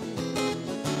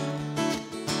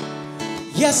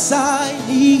 Yes, I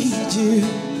need you.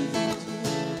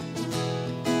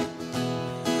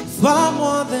 Far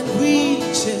more than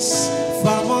riches,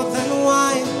 far more than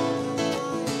wine,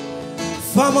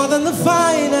 far more than the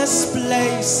finest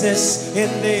places in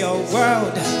the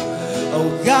world. Oh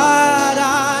God,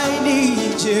 I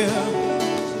need you.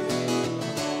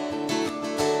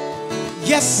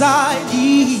 Yes, I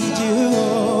need you.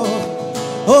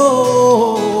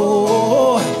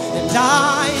 Oh, and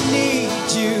I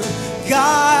need you.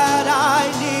 God, I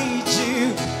need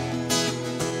you.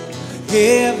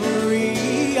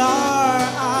 Every hour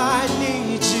I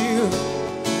need you.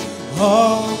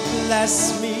 Oh,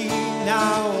 bless me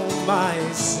now, my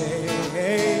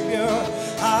Savior.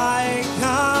 I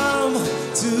come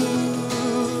to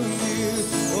you.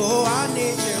 Oh, I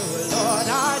need you, Lord,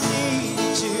 I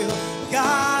need you.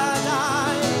 God,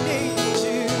 I need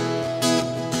you.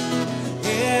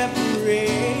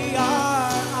 Every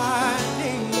hour I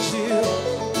need you.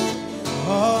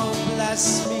 Oh, bless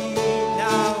me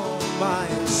now, my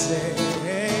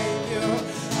Savior.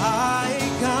 I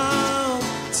come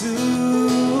to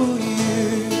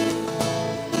you.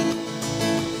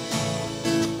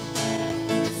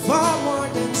 Far more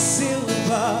than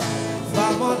silver,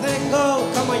 far more than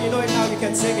gold. Come on, you know it now, you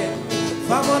can sing it.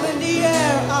 Far more than the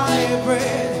air I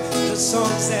breathe, the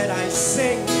songs that I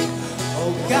sing.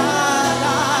 Oh God,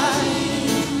 I need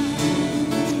you.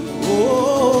 Oh,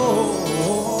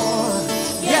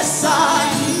 yes, I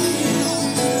need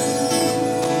you.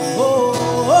 Oh,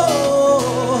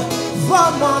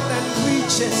 far more than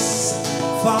riches,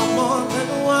 far more than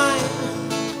wine,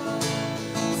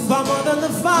 far more than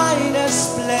the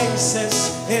finest places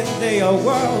in the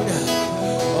world.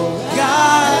 Oh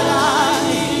God, I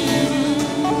need you.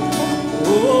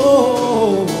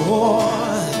 Oh,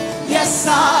 yes, I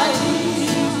need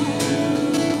you.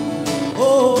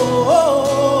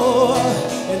 Oh,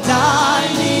 and I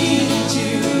need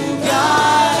you,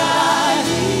 God, I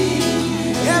need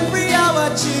you. Every hour,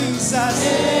 Jesus.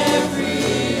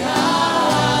 Every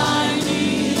hour I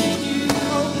need you.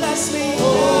 Oh, bless me. Oh,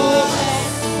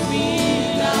 bless me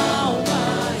now,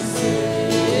 my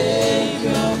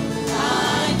Savior.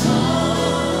 I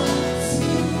come to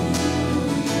you.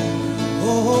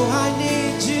 Oh, I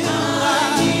need you. I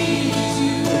need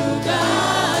you,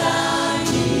 God, I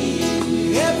need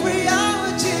you. Every hour,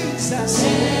 Jesus.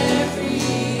 Every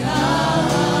hour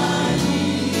I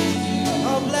need you.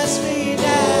 Oh, bless me now.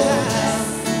 Bless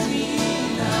me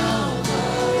now,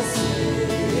 my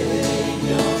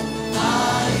Savior.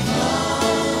 I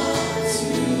come to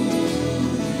you.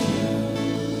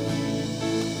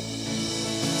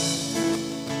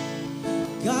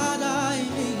 God, I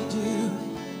need you.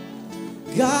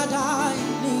 God, I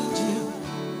need you.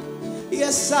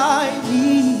 Yes, I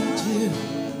need you.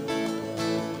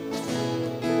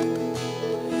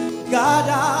 God,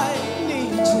 I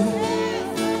need you.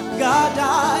 God, I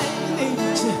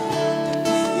need you.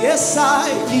 Yes, I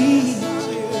need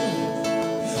you.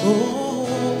 Oh,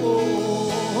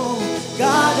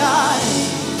 God, I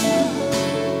need you.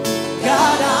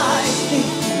 God, I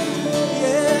need you.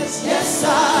 Yes, yes, I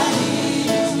need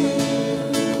you.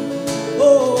 Oh,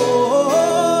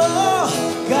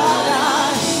 God,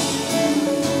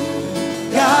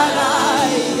 God,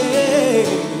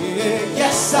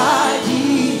 yes, I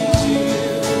need you.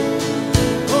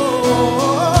 Oh,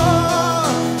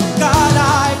 God,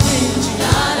 I need you.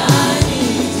 God, I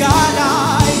need you. God, I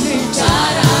need you.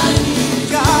 God, I need you.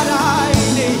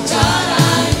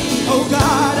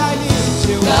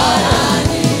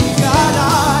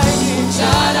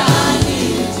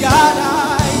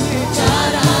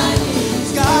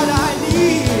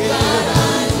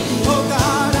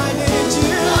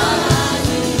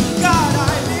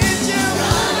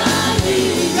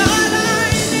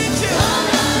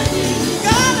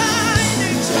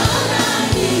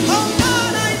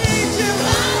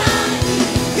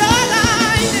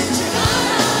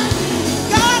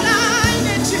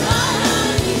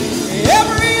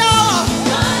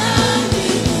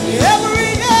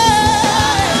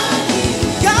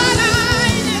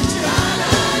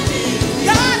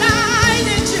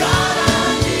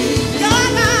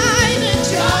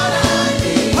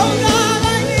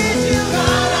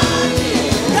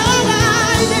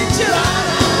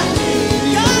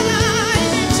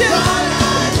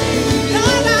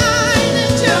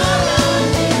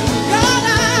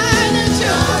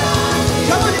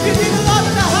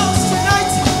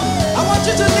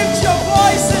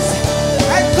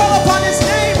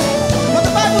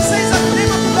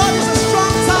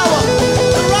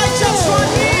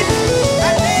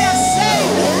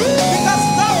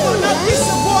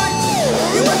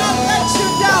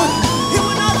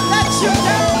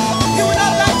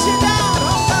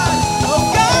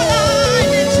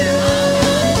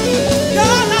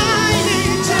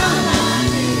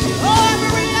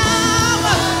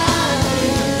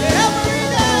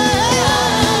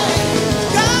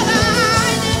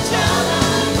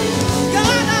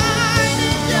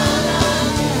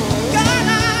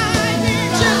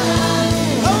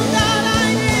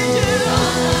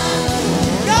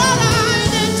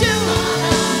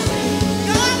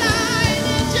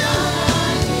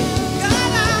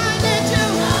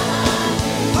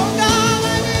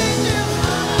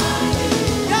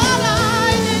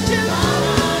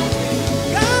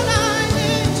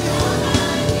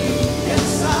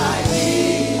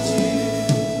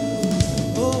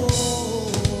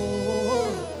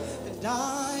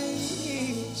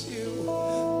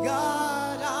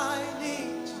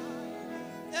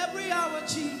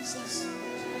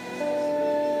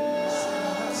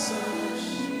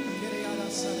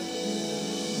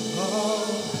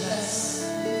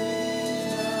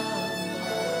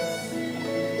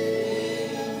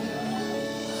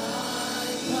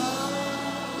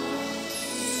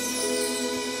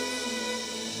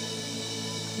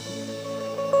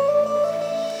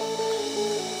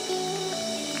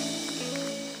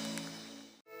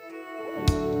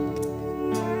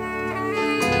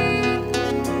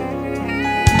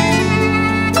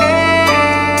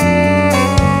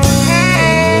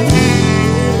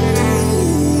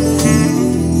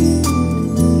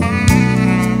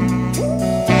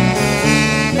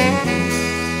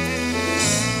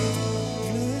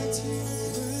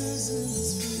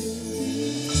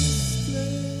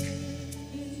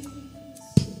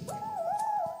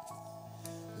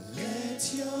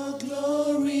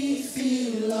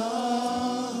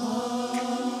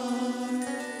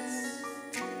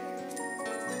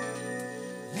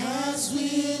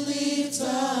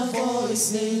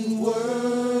 voice in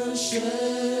worship.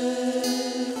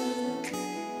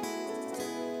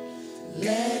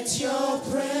 Let your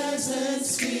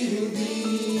presence fill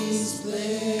this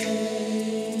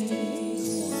place.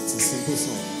 It's a simple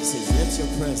song. It says, let your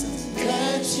presence.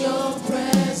 Let your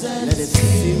presence Let it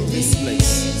fill this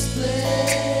place.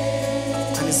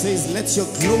 place. And it says, let your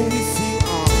glory fill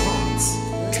our hearts.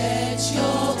 Let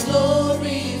your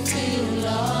glory fill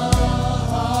our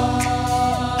hearts.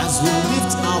 As we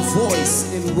lift our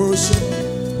voice in worship.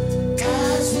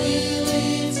 As we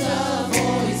lift our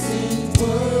voice in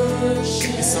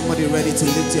worship. Is somebody ready to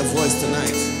lift your voice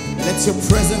tonight? Let your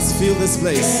presence fill this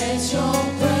place. Let your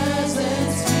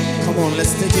presence fill. Come on,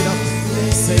 let's take it up.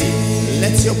 Say,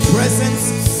 let your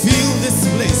presence fill this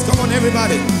place. Come on,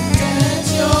 everybody. Let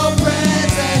your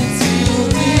presence fill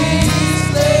this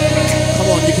place. Come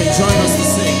on, you can join us to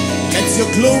sing. Let your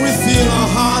glory fill our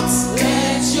hearts.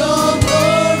 Let your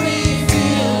glory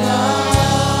fill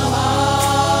our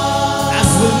hearts. As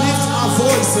we lift our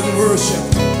voice in worship.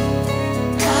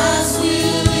 As we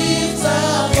lift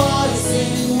our voice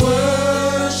in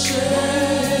worship.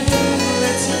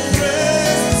 Let your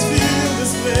presence fill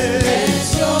this place.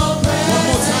 Let your presence. One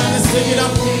more time, let's take it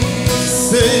up.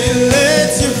 Say,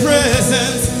 let your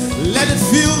presence, let it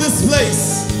fill this place.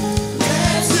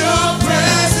 Let your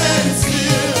presence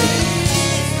fill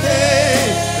this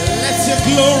place. Let your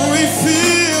glory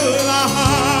fill our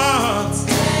hearts.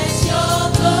 Let your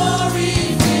glory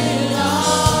fill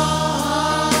our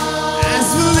hearts. As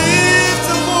we lift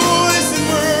a voice in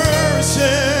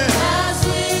worship. As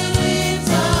we lift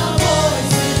our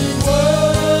voice in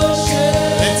worship.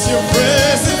 Let your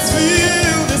presence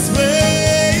fill this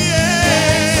place.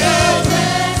 Your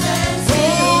presence Oh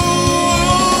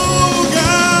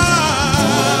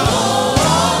God,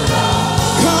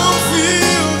 come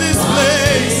fill this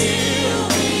place.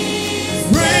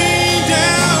 Rain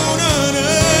down on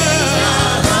us.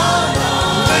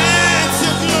 Let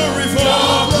your glory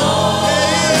fall.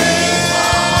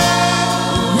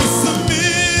 We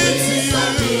submit to you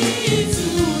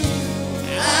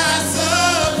as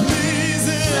a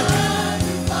pleasing.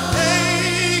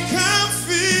 Hey, come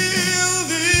fill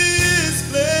this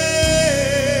place.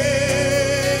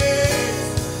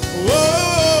 Whoa.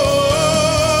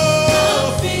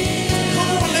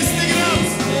 Come on, let's take it up.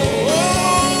 Oh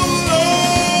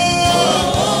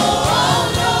Lord.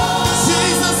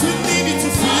 Jesus, we need you to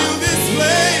fill this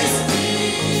place.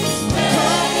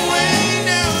 Come rain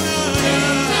down on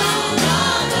us.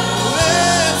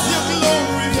 Let your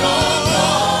glory fall.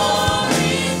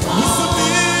 We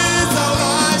submit our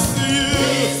lives to you.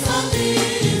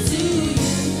 submit to you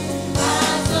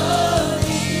as a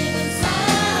living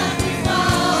sacrifice.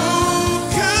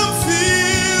 Come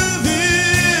fill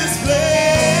this place.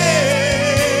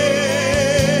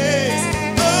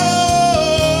 Oh,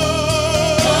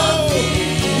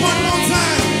 one more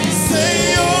time.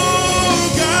 Say, oh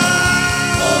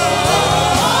God,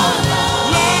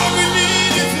 Lord, we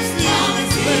need you to fill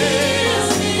this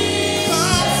place.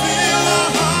 Come fill our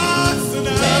hearts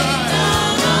tonight.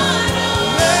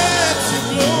 Let your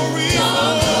glory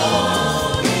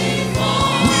fall.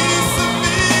 We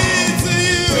submit to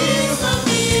you.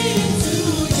 Submit to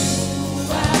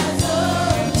you as a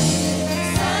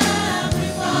living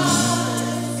sacrifice.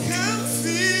 Come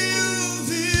fill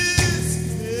this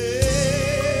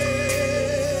place.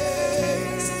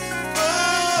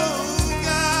 Oh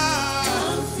God.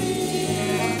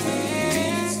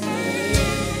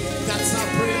 That's our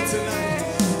prayer tonight.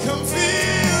 Come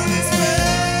fill this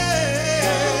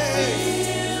place.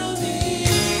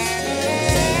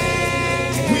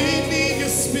 We need your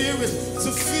spirit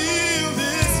to fill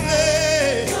this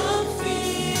place.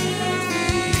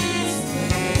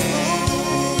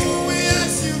 Oh, we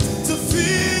ask you to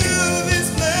fill this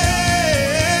place.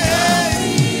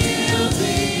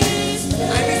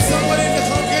 I need somebody in the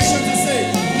congregation to say,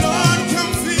 Lord,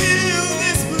 come fill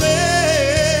this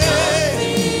place.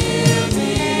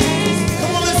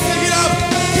 Come on, let's take it up.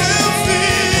 Come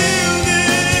fill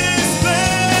this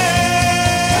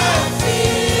place.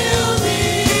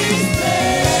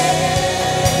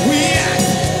 We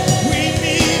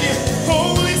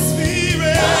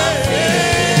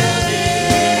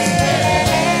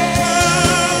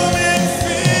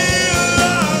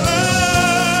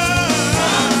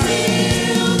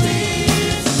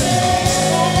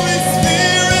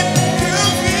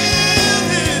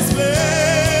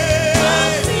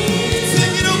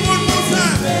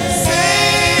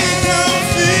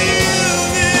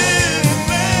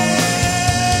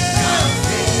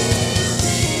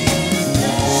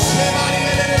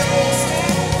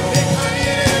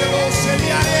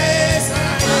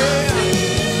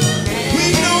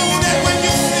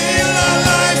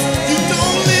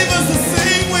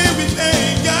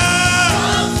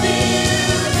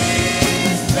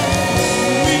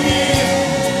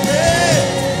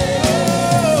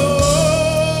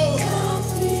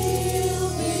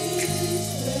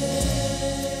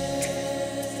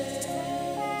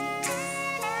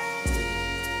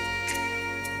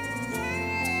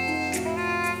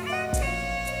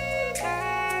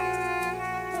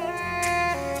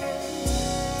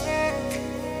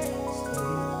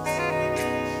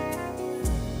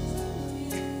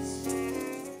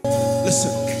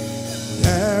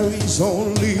is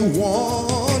only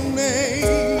one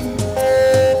name.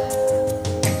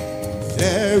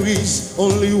 There is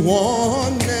only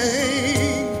one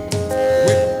name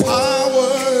with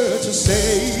power to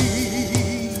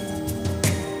save.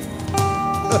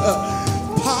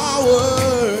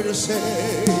 Power to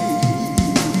save.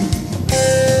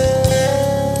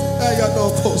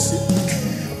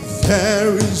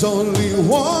 There is only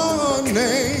one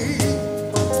name.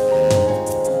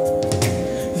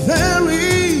 There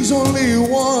is only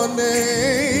one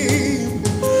name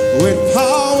with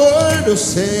power to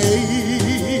save.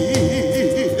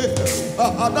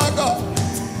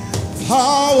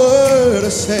 Power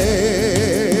to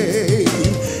save.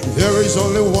 There is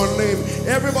only one name.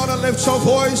 Everybody lift your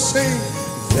voice, sing.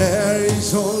 There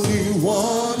is only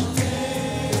one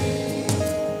name.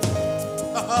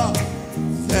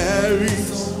 There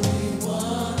is only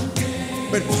one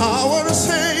name with power to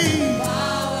save.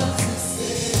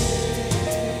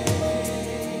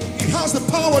 It has the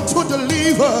power to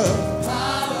deliver.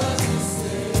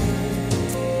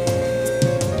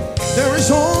 There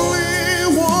is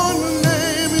only one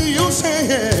name. You say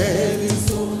there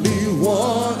is only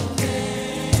one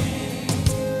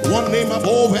name. One name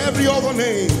above every other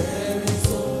name. There is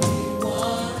only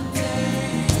one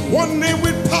name. One name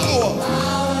with power.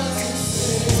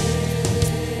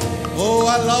 Oh,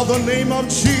 I love the name of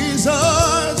Jesus.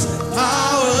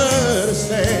 Power to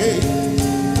save.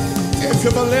 If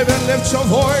you believe it, lift your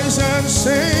voice and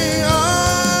sing,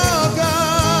 oh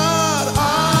God,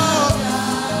 oh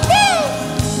God.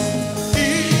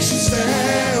 He's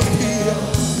champion.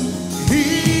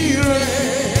 He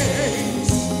reigns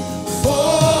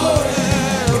forevermore.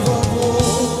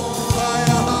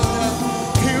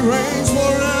 He reigns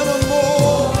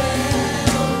forevermore.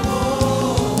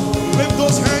 Lift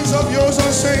those hands of yours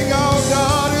and sing, our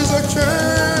God is a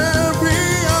champion.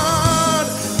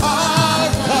 Our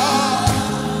God,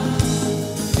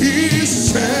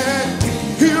 He's champion.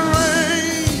 He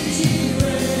reigns.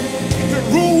 He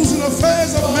rules in the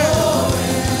affairs of men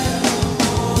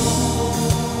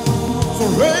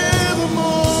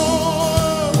forevermore.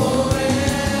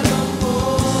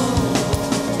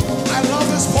 I love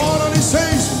this part and he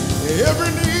says,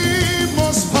 every knee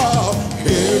must bow,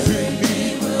 every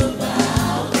knee will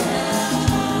bow down,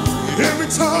 every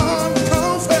tongue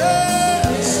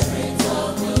confess, every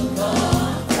tongue will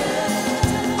confess,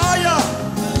 oh yeah,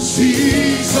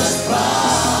 Jesus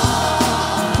Christ,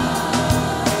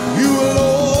 you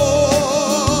alone,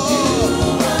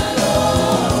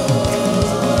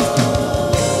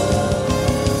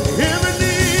 every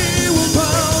knee will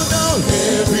bow down,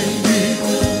 every knee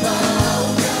will bow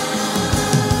down,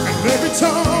 and every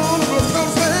tongue will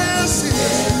confess it.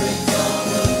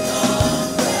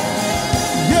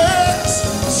 Yes,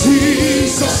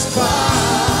 Jesus Christ,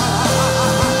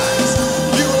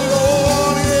 you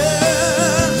alone,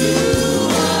 yeah.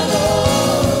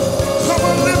 Come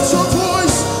on, lift your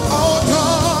voice, our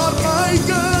God, my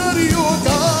God, your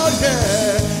God,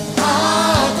 yeah.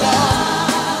 Our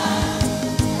God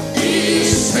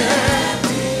is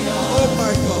champion. Oh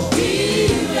my God.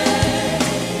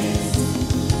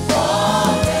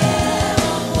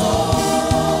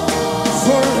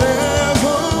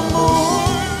 Forevermore.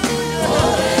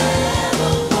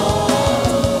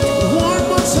 One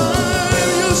more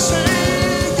time you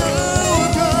sing,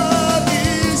 oh God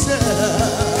is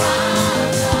there.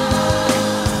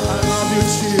 I love you,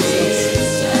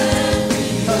 Jesus,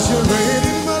 as you reign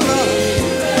in my life.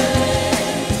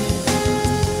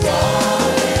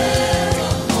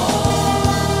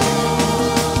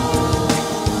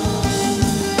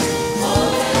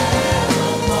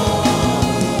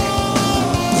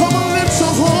 Come on, lift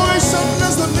your voice and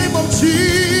bless the name of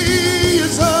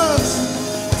Jesus.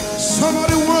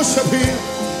 Somebody worship Him.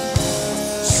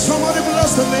 Somebody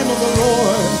bless the name of the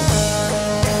Lord.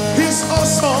 He's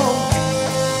awesome.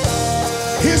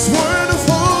 He's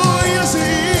wonderful. Yes,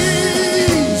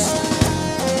 He is.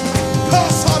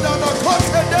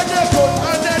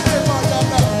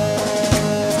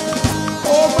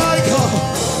 Oh my God.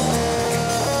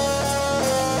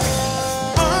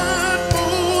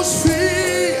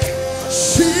 Atmosphere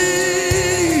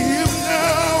shift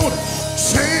now.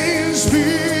 Chains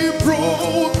be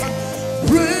broken.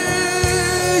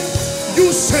 Break.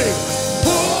 You say,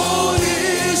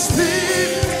 Holy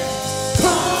Spirit,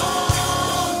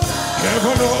 come.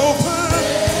 Heaven open.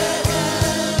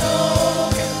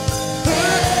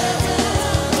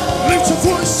 Lift your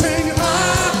voice, sing,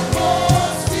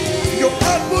 your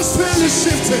atmosphere is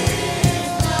shifting.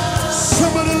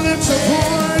 Somebody lift your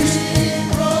voice.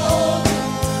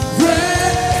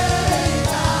 Break.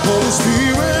 Holy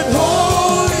Spirit,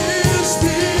 Holy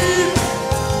Spirit.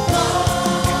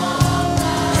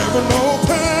 Heaven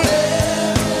open.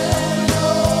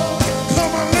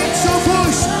 Come on, lift your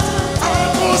voice.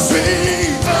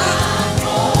 Atmosphere.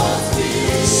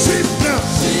 Shift now.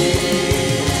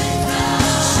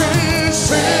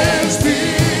 Chains be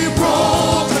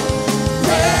broken.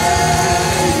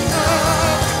 Break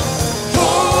out.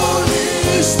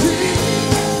 Holy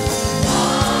Spirit.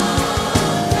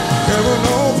 Heaven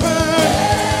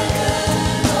open.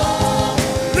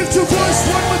 Lift your voice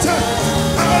one more time.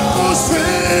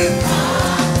 Atmosphere.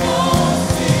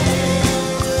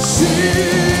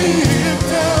 Shift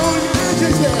down. Yeah,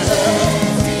 yeah, yeah.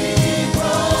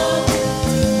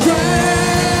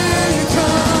 Break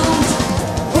out.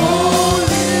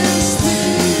 Holy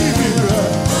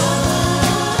Spirit.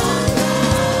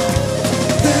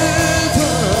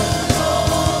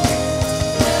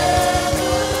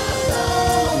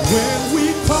 When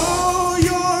we call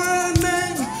your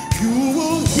name, you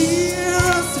will hear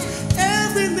us.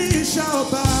 Every knee shall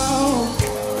bow,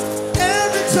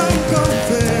 every tongue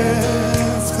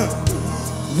confess.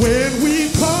 When we